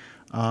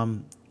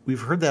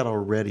we've heard that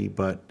already,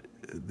 but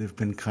they've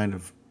been kind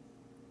of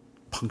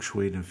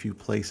punctuated in a few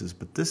places.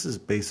 But this is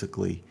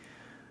basically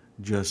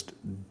just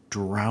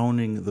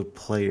drowning the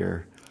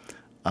player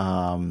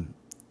in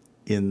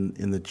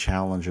the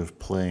challenge of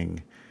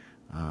playing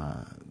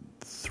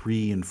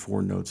 3 and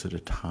 4 notes at a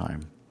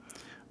time.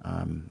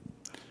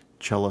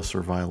 Cellists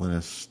or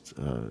violinists,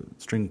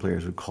 string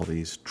players would call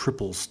these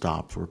triple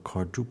stops or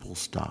quadruple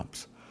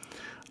stops.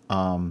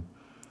 And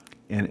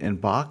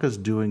Bach is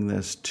doing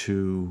this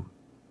to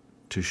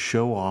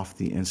show off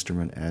the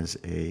instrument as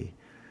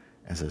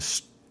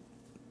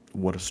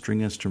what a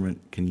string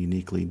instrument can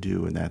uniquely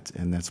do, and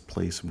that's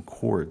play some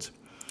chords.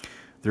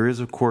 There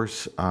is, of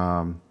course,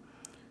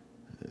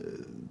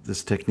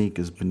 this technique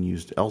has been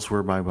used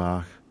elsewhere by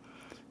Bach.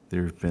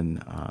 There have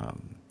been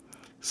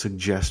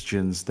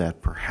suggestions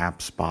that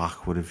perhaps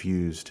Bach would have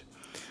used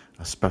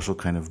a special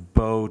kind of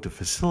bow to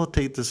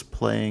facilitate this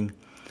playing.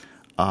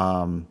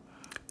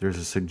 There's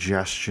a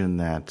suggestion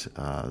that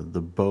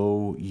the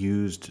bow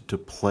used to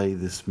play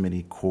this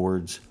many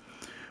chords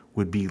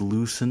would be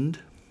loosened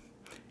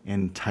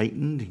and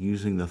tightened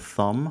using the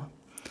thumb,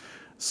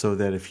 so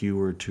that if you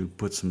were to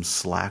put some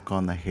slack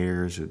on the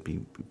hairs, it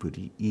would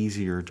be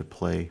easier to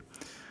play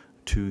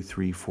 2,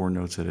 3, 4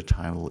 notes at a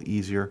time, a little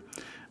easier.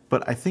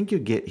 But I think you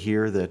get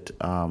here that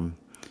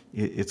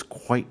it's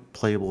quite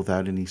playable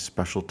without any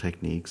special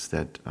techniques,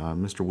 that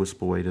Mr.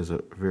 Wispelwey does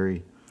a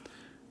very,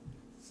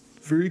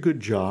 very good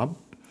job.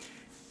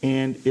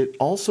 And it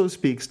also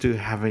speaks to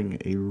having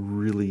a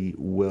really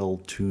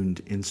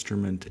well-tuned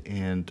instrument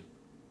and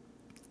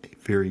a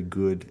very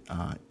good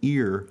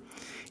ear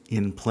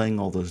in playing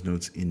all those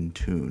notes in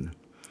tune.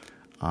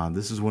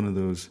 This is one of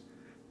those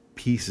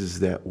pieces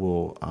that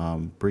will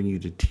bring you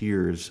to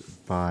tears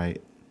by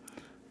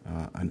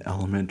an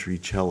elementary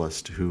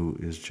cellist who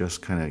is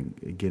just kind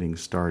of getting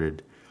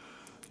started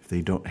if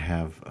they don't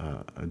have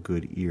a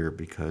good ear,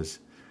 because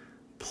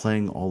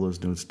playing all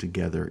those notes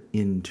together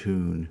in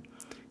tune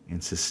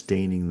and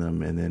sustaining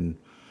them, and then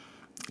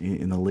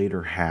in the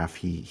later half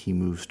he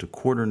moves to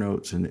quarter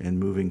notes and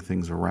moving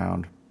things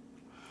around.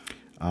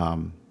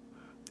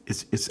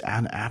 It's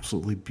an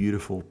absolutely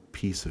beautiful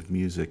piece of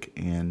music,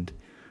 and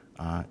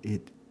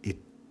it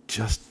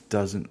just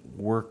doesn't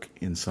work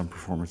in some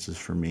performances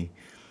for me.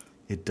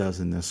 It does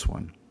in this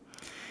one.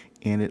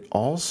 And it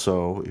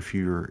also, if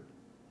you're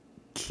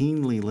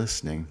keenly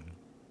listening,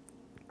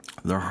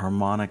 the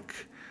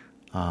harmonic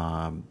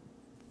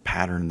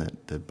pattern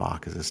that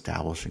Bach is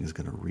establishing is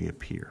going to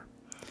reappear.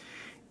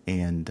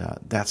 And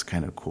that's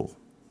kind of cool.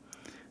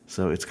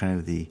 So it's kind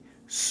of the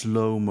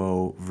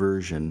slow-mo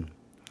version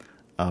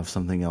of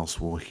something else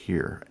we'll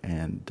hear.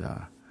 And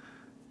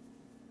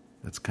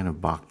that's kind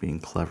of Bach being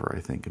clever,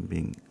 I think, and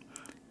being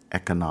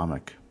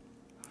economic.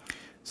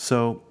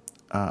 So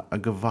a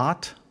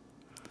gavotte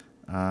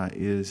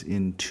is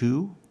in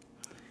 2,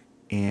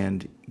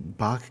 and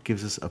Bach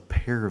gives us a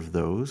pair of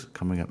those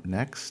coming up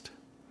next.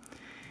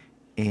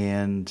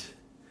 And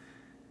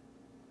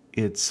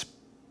it's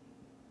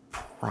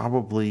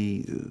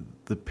probably,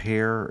 the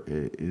pair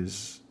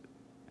is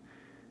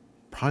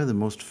probably the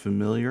most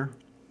familiar.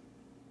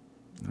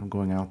 I'm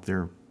going out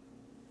there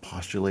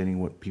postulating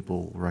what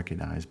people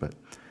recognize, but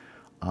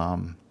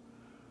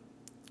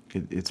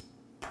it's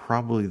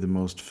probably the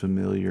most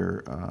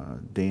familiar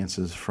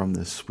dances from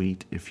this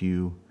suite. If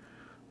you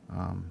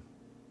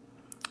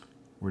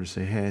were to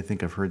say, hey, I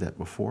think I've heard that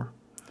before.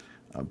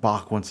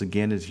 Bach, once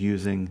again, is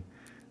using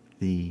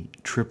the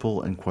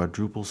triple and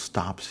quadruple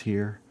stops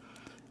here.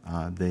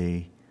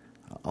 A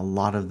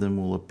lot of them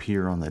will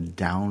appear on the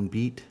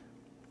downbeat.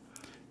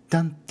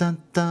 Dun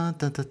dun dun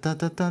dun dun dun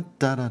dun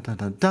dun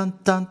dun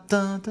dun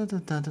dun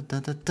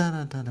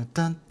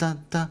dun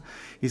dun dun.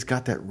 He's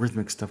got that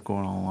rhythmic stuff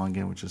going on along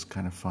again, which is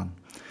kind of fun.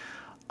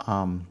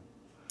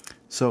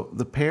 So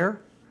the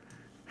pair,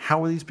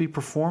 how will these be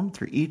performed?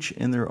 They're each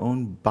in their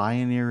own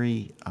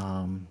binary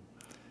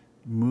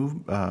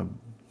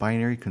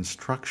binary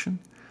construction.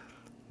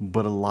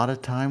 But a lot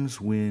of times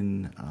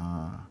when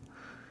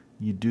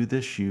you do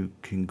this, you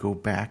can go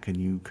back and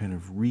you kind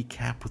of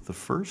recap with the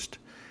first.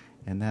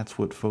 And that's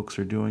what folks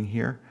are doing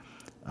here,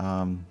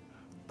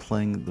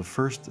 playing the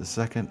first, the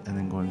second, and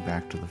then going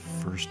back to the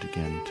first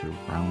again to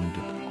round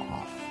it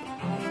off.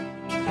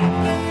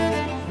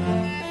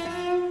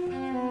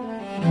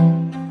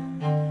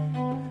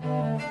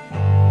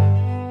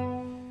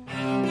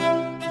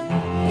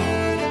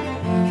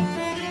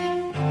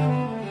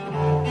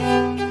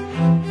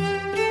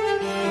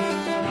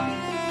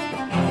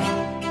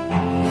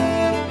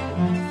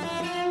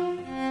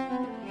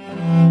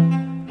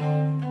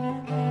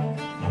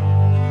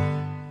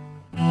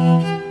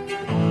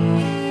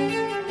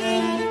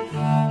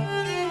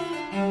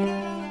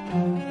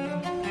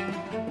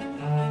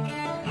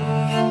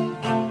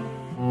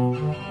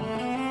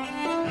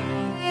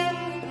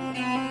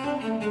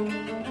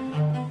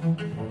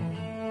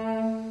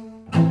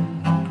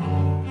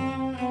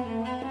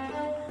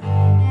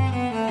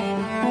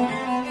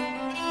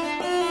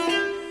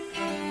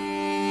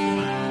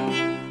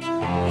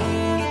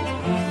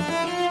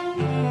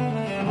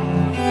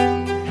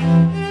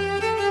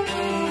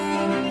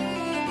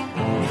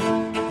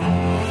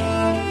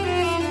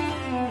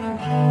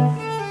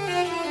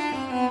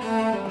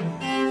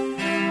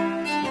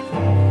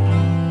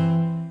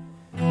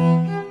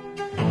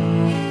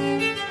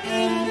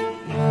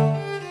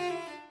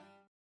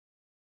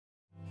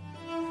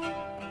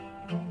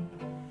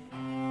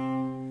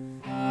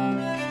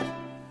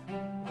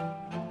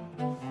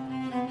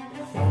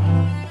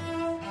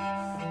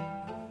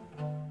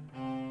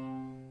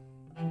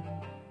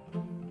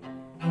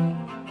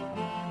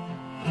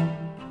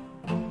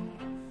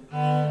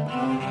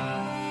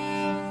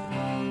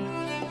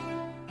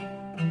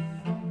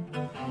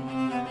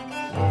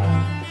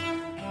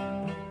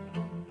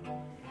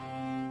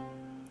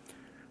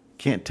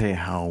 Can't tell you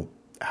how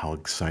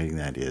exciting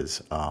that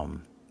is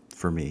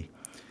for me.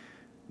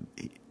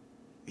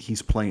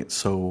 He's playing it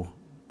so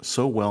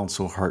well and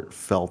so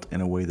heartfelt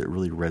in a way that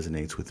really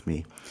resonates with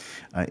me.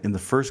 In the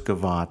first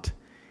gavotte,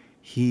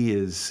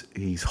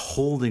 he's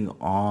holding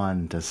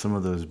on to some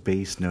of those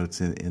bass notes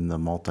in the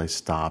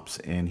multi-stops,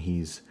 and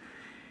he's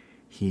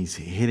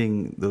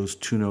hitting those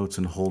 2 notes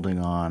and holding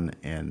on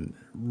and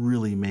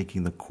really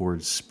making the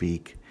chords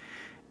speak.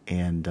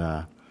 And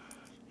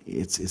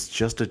it's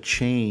just a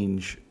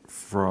change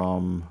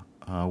from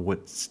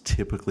what's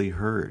typically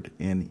heard.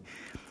 And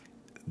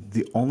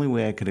the only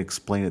way I could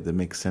explain it that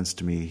makes sense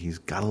to me, he's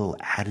got a little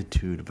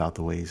attitude about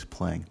the way he's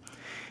playing.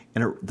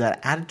 And that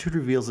attitude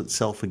reveals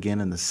itself again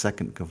in the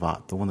second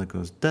gavotte, the one that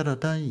goes da da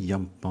da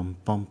yum bum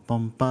bum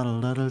bum ba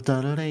da da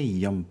da da da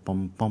yum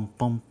bum bum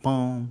bum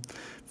bum.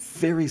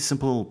 Very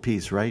simple little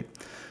piece, right?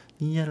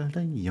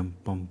 Yum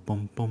bum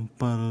bum bum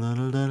ba da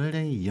da da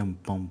da yum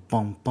bum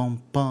bum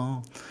bum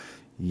bum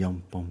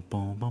yum bum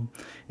bum bum.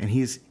 And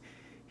he's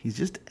he's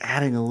just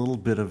adding a little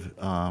bit of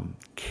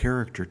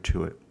character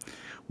to it,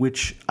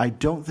 which I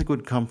don't think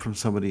would come from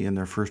somebody in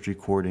their first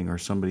recording or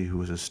somebody who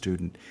was a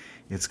student.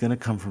 It's going to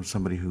come from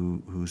somebody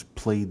who's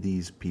played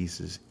these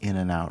pieces in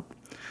and out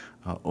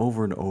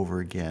over and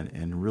over again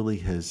and really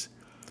has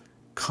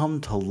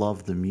come to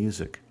love the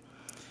music.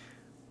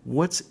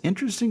 What's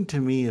interesting to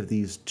me of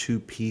these two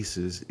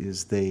pieces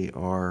is they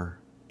are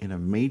in a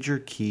major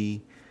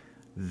key.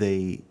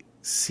 They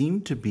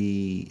seem to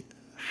be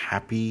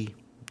happy,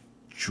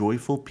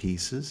 joyful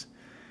pieces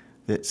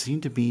that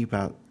seem to be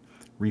about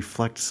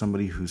reflect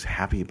somebody who's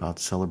happy about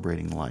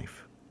celebrating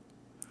life.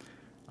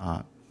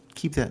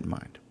 Keep that in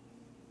mind.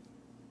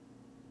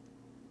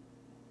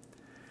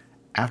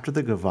 After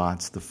the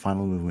gavottes, the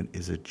final movement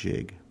is a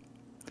jig.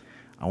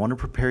 I want to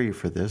prepare you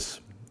for this,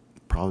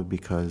 probably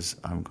because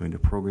I'm going to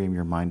program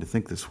your mind to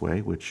think this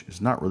way, which is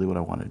not really what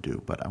I want to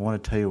do. But I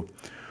want to tell you,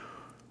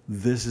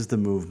 this is the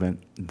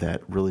movement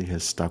that really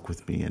has stuck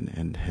with me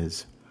and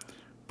has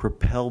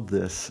propelled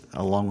this,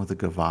 along with the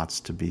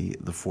gavottes, to be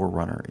the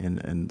forerunner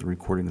in the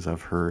recordings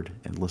I've heard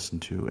and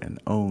listened to and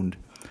owned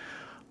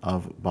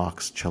of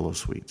Bach's cello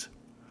suites.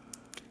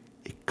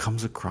 It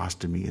comes across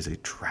to me as a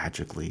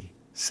tragically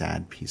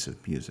sad piece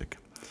of music.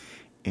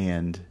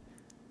 And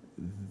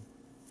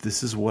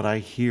this is what I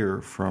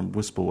hear from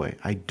Wispelwey.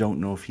 I don't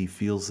know if he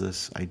feels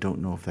this. I don't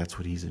know if that's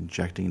what he's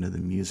injecting into the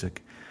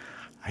music.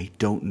 I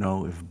don't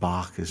know if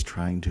Bach is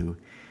trying to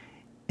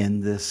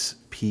end this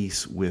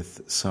piece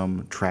with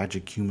some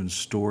tragic human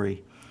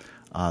story.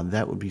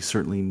 That would be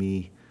certainly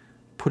me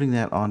putting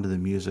that onto the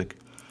music.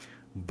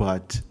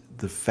 But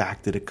the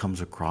fact that it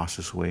comes across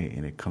this way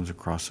and it comes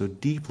across so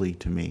deeply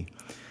to me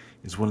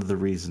is one of the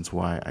reasons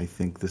why I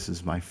think this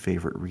is my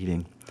favorite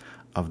reading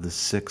of the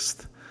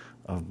sixth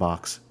of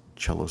Bach's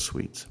cello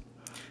suites.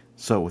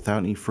 So without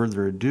any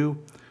further ado,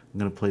 I'm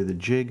going to play the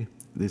jig.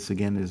 This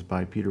again is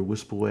by Peter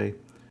Wispelwey.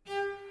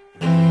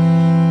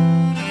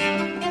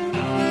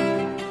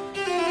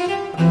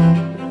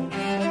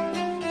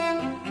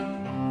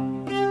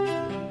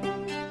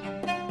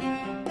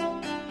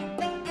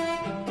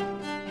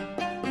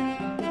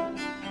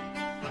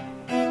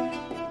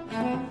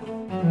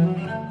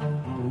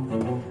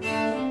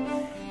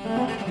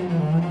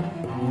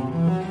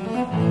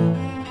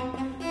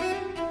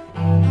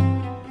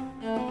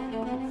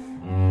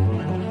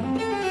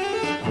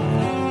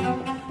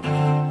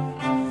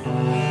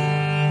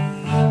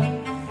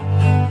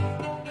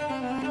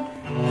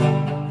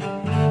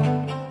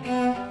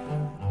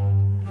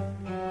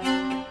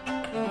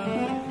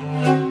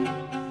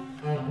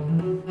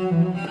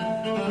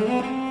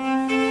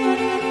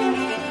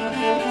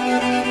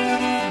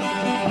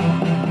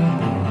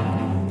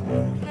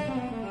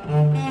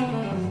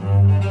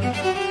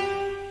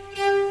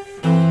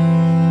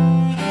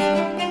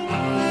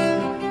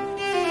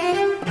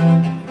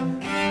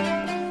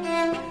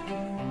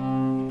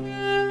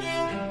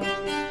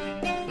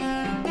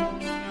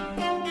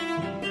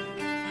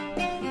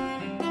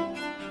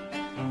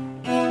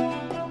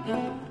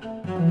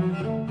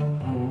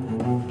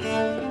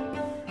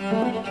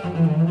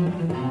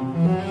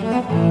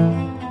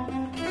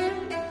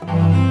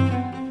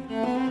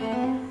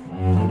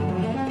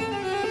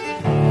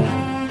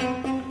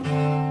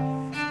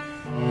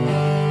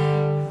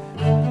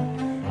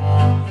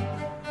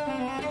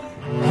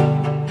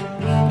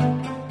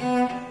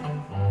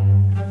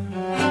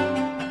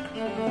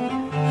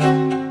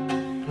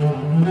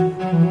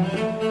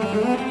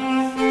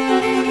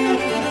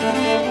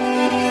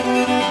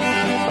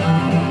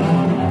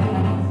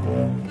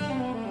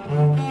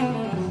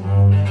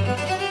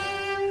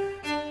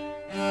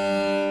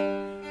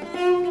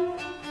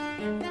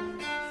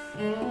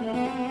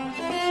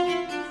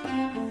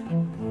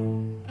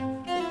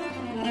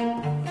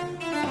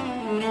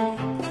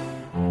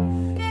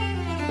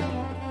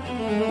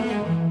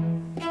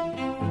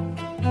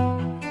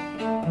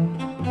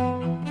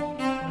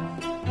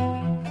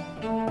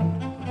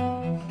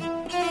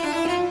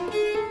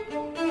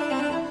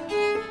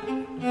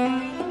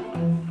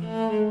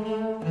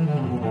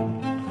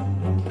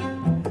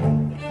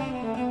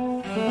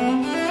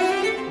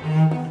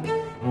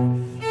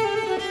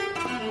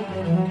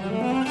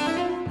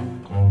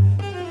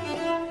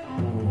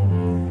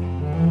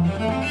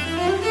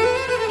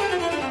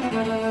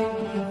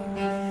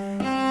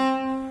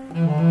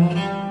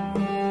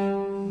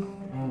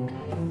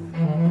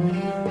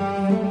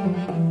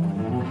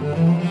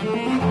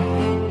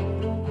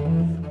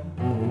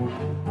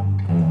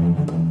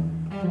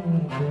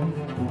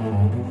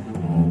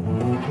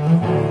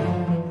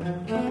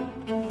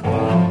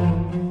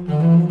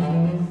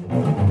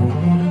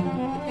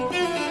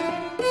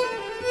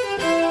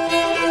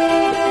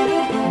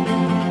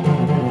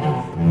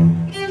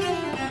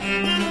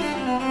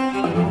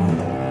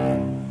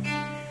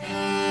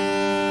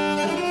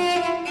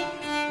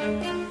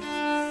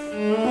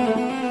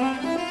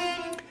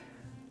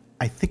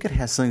 I think it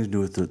has something to do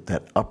with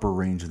that upper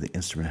range of the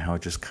instrument, how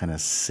it just kind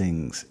of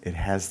sings. It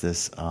has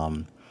this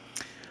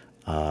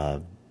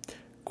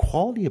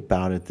quality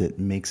about it that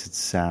makes it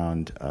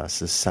sound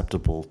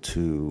susceptible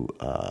to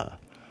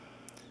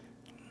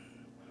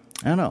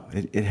I don't know.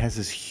 It has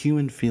this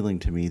human feeling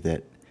to me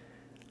that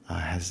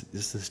has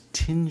this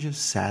tinge of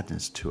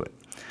sadness to it.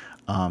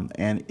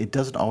 And it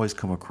doesn't always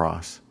come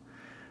across.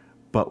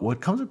 But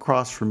what comes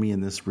across for me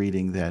in this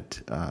reading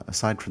that,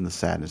 aside from the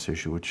sadness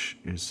issue, which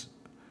is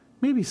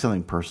maybe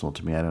something personal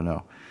to me, I don't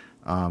know,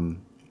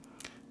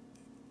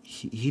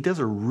 he does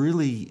a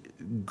really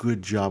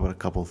good job at a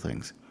couple of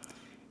things.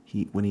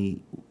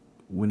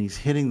 When he's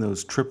hitting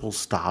those triple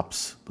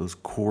stops, those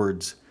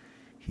chords,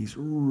 he's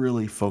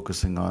really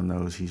focusing on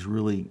those. He's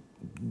really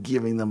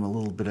giving them a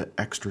little bit of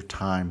extra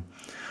time,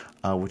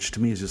 which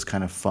to me is just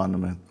kind of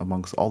fun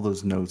amongst all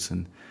those notes,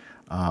 and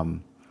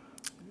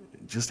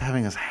just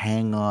having us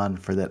hang on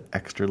for that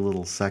extra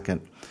little second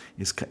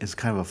is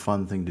kind of a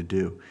fun thing to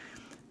do.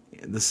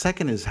 The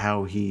second is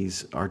how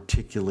he's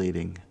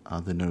articulating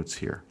the notes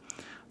here.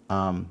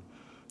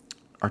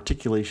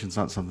 Articulation is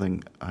not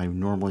something I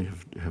normally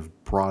have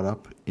brought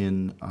up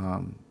in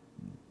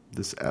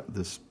this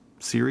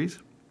series.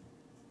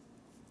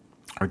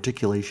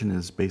 Articulation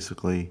is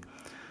basically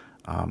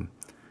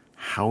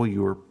how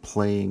you're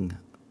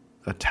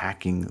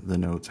attacking the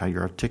notes, how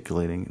you're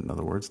articulating, in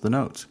other words, the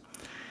notes.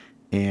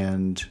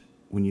 And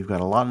when you've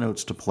got a lot of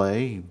notes to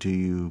play, do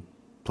you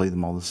play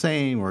them all the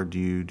same, or do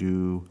you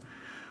do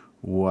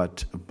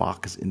what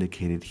Bach has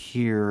indicated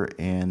here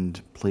and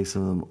play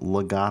some of them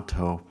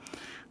legato,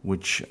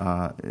 which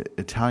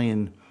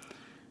Italian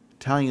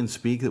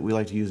speak that we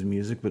like to use in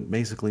music, but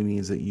basically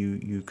means that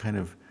you kind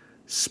of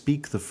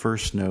speak the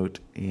first note,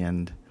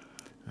 and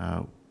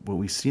what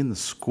we see in the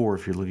score,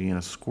 if you're looking at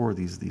a score,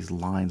 these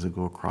lines that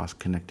go across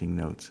connecting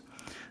notes,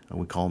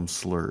 we call them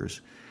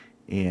slurs,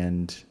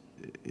 and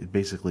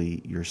basically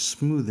you're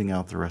smoothing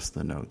out the rest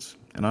of the notes.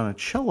 And on a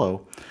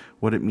cello,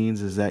 what it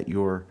means is that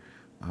you're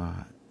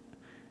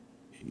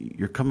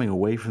coming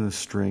away from the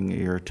string,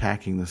 you're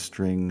attacking the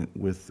string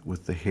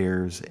with the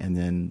hairs, and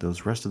then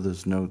those rest of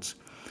those notes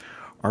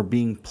are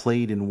being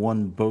played in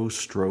one bow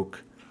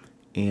stroke,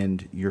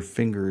 and your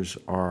fingers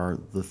are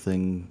the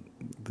thing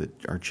that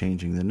are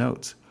changing the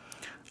notes,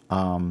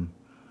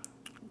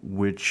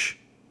 which,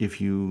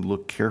 if you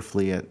look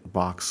carefully at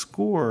Bach's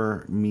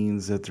score,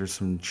 means that there's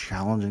some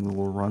challenging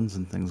little runs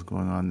and things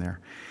going on there.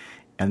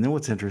 And then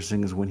what's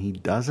interesting is when he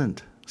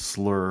doesn't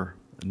slur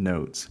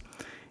notes,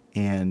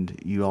 and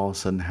you all of a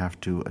sudden have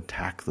to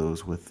attack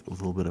those with a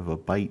little bit of a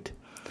bite.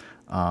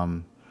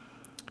 I'm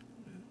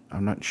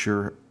not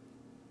sure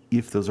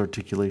if those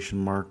articulation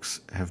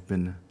marks have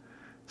been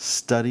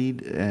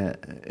studied,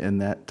 and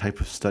that type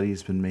of study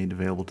has been made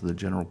available to the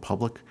general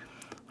public.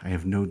 I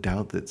have no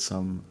doubt that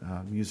some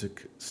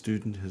music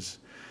student has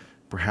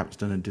perhaps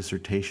done a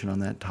dissertation on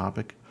that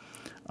topic,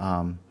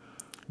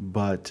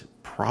 but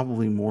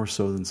probably more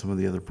so than some of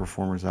the other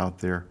performers out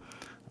there.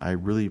 I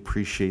really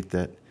appreciate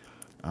that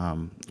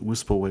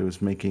Wispelwey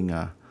was making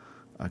a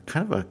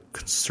kind of a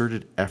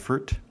concerted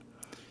effort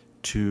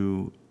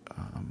to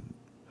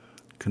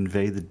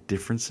convey the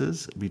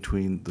differences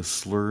between those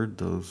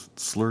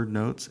slurred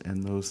notes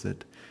and those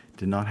that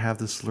did not have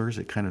the slurs.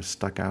 It kind of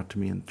stuck out to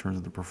me in terms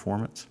of the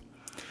performance.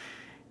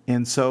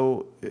 And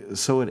so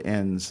it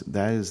ends.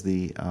 That is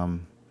the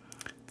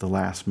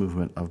last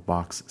movement of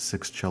Bach's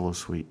Sixth Cello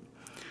Suite.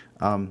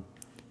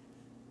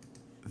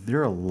 There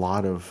are a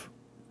lot of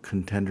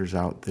contenders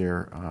out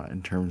there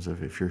in terms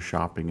of if you're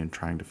shopping and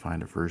trying to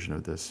find a version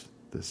of this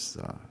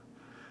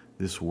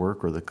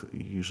work, or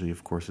usually,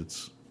 of course,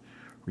 it's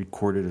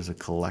recorded as a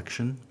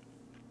collection.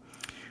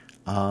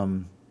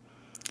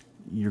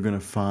 You're going to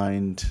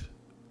find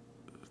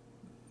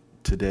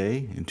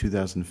today, in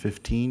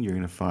 2015, you're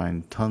going to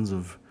find tons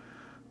of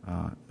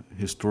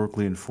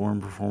historically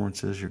informed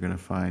performances. You're going to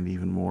find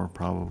even more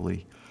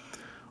probably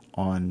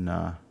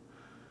on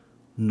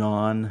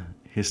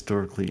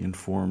non-historically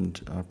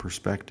informed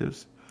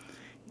perspectives.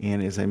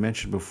 And as I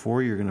mentioned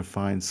before, you're going to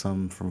find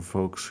some from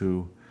folks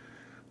who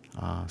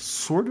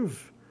sort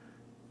of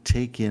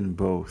take in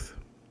both.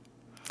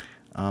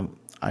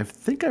 I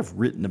think I've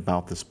written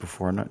about this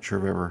before. I'm not sure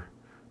if I've ever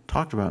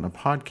talked about it in a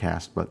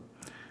podcast, but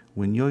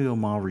when Yo-Yo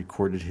Ma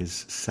recorded his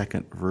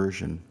second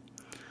version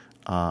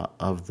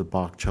of the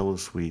Bach cello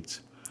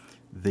suites,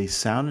 they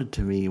sounded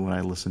to me, when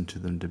I listened to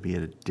them, to be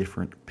at a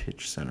different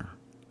pitch center.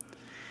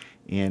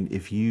 And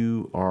if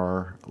you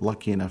are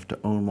lucky enough to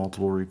own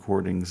multiple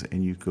recordings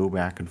and you go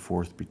back and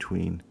forth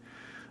between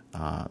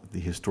the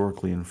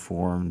historically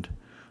informed,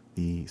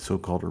 the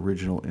so-called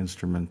original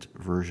instrument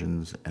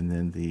versions, and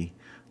then the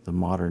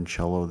modern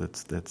cello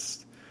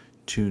that's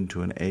tuned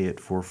to an A at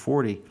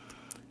 440,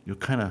 you'll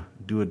kind of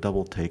do a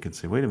double take and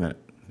say, wait a minute,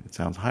 it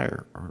sounds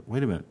higher, or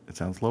wait a minute, it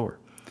sounds lower.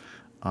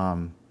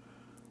 And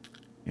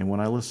when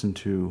I listened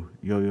to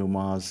Yo-Yo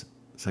Ma's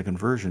second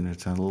version,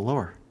 it sounded a little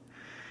lower.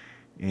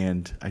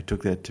 And I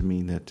took that to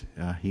mean that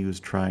he was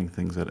trying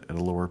things at a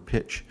lower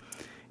pitch.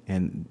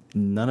 And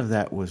none of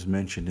that was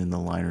mentioned in the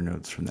liner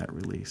notes from that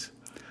release.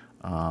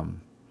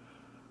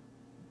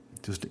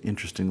 Just an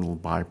interesting little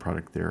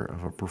byproduct there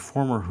of a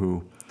performer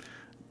who,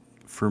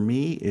 for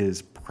me,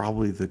 is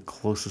probably the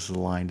closest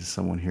aligned to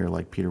someone here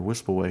like Peter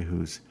Wispelwey,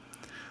 who's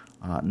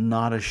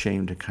not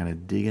ashamed to kind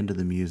of dig into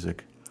the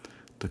music,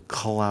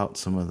 cull out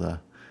some of the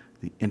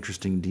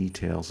interesting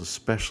details,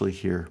 especially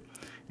here,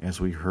 as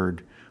we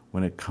heard,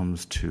 when it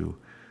comes to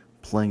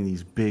playing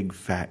these big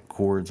fat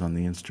chords on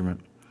the instrument,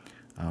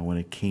 when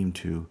it came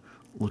to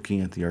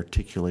looking at the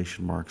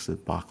articulation marks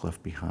that Bach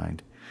left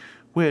behind,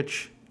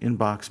 which in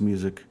Bach's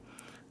music,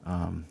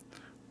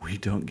 we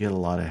don't get a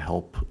lot of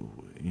help.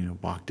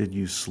 Bach did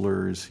use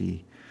slurs.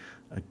 He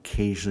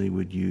occasionally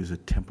would use a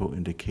tempo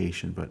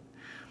indication, but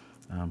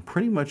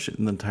pretty much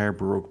in the entire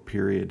Baroque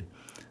period,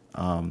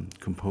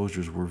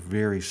 composers were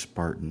very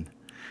Spartan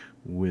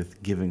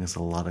with giving us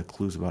a lot of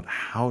clues about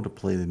how to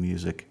play the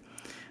music,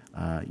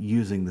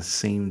 using the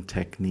same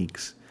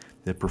techniques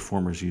that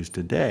performers use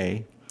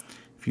today.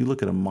 If you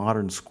look at a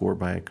modern score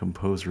by a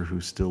composer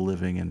who's still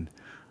living, and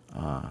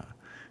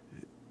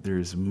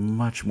there's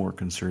much more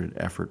concerted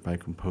effort by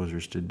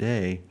composers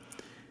today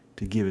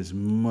to give as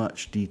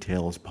much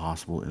detail as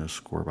possible in a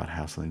score about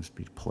how something's to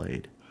be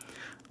played,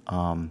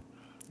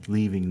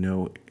 leaving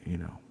no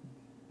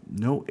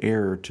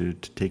error to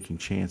taking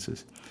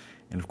chances.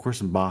 And of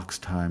course, in Bach's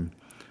time,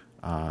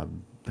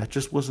 that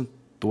just wasn't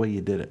the way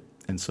you did it.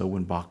 And so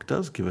when Bach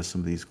does give us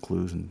some of these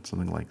clues and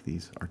something like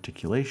these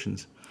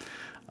articulations,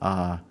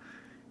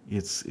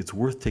 it's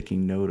worth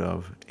taking note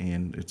of,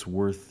 and it's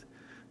worth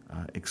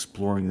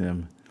exploring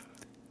them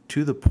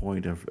to the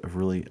point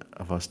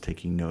of us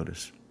taking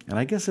notice. And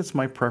I guess it's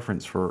my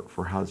preference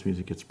for how this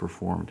music gets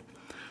performed.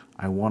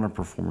 I want a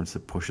performance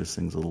that pushes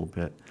things a little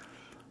bit.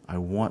 I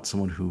want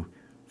someone who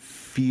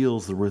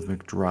feels the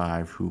rhythmic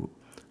drive, who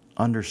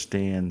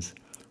understands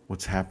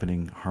what's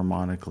happening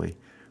harmonically,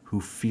 who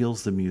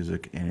feels the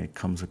music and it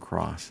comes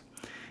across.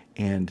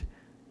 And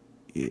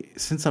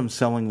since I'm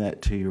selling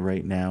that to you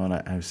right now, and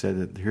I've said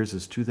that here's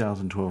this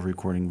 2012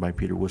 recording by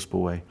Peter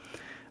Wispelwey,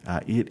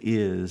 it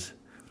is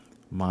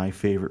my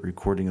favorite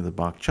recording of the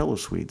Bach cello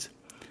suites.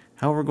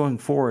 However, going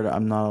forward,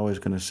 I'm not always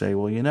going to say,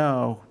 well,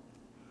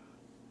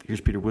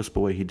 here's Peter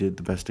Wispelwey, he did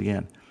the best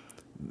again.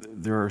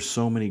 There are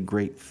so many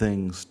great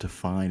things to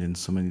find in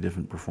so many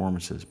different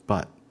performances,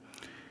 but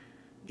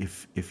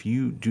if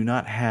you do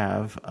not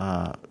have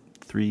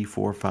 3,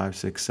 4, 5,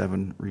 6,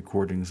 7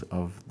 recordings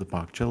of the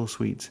Bach cello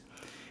suites,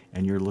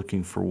 and you're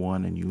looking for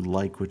one and you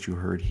like what you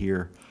heard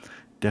here,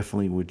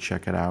 definitely would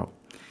check it out.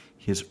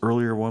 His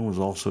earlier one was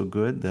also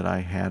good that I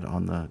had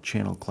on the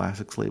Channel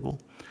Classics label,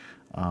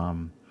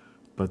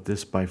 but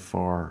this by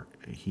far,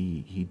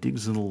 he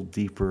digs a little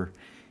deeper.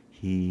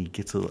 He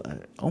gets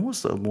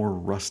almost a more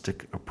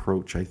rustic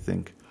approach, I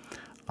think.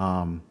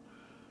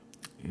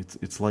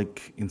 It's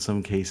like in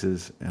some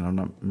cases, and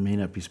I may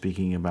not be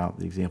speaking about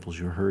the examples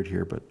you heard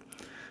here, but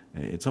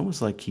it's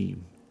almost like he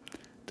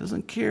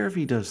doesn't care if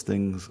he does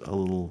things a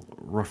little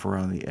rough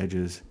around the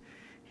edges.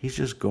 He's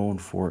just going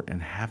for it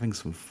and having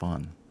some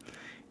fun.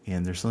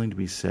 And there's something to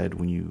be said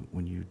when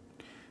you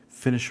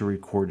finish a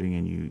recording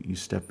and you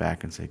step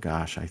back and say,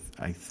 gosh, I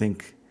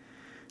think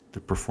the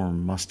performer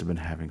must have been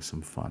having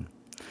some fun.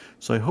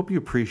 So I hope you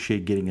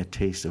appreciate getting a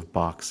taste of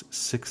Bach's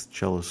 6th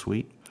cello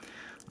suite.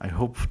 I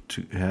hope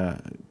to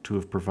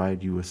have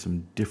provided you with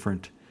some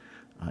different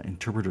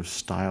interpretive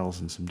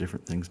styles and some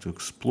different things to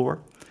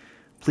explore.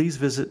 Please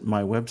visit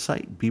my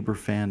website,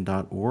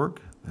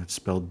 bieberfan.org. That's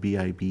spelled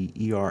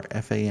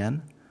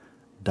BIBERFAN.org,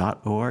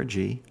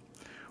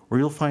 where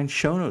you'll find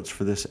show notes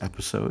for this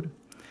episode.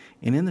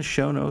 And in the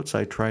show notes,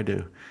 I try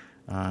to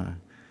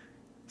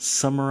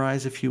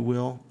summarize, if you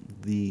will,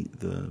 the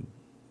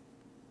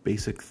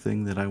basic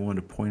thing that I want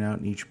to point out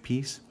in each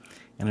piece.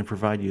 And I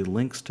provide you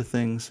links to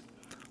things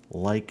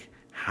like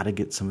how to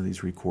get some of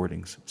these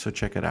recordings. So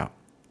check it out.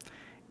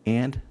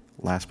 And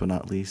last but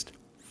not least,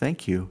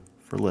 thank you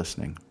for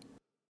listening.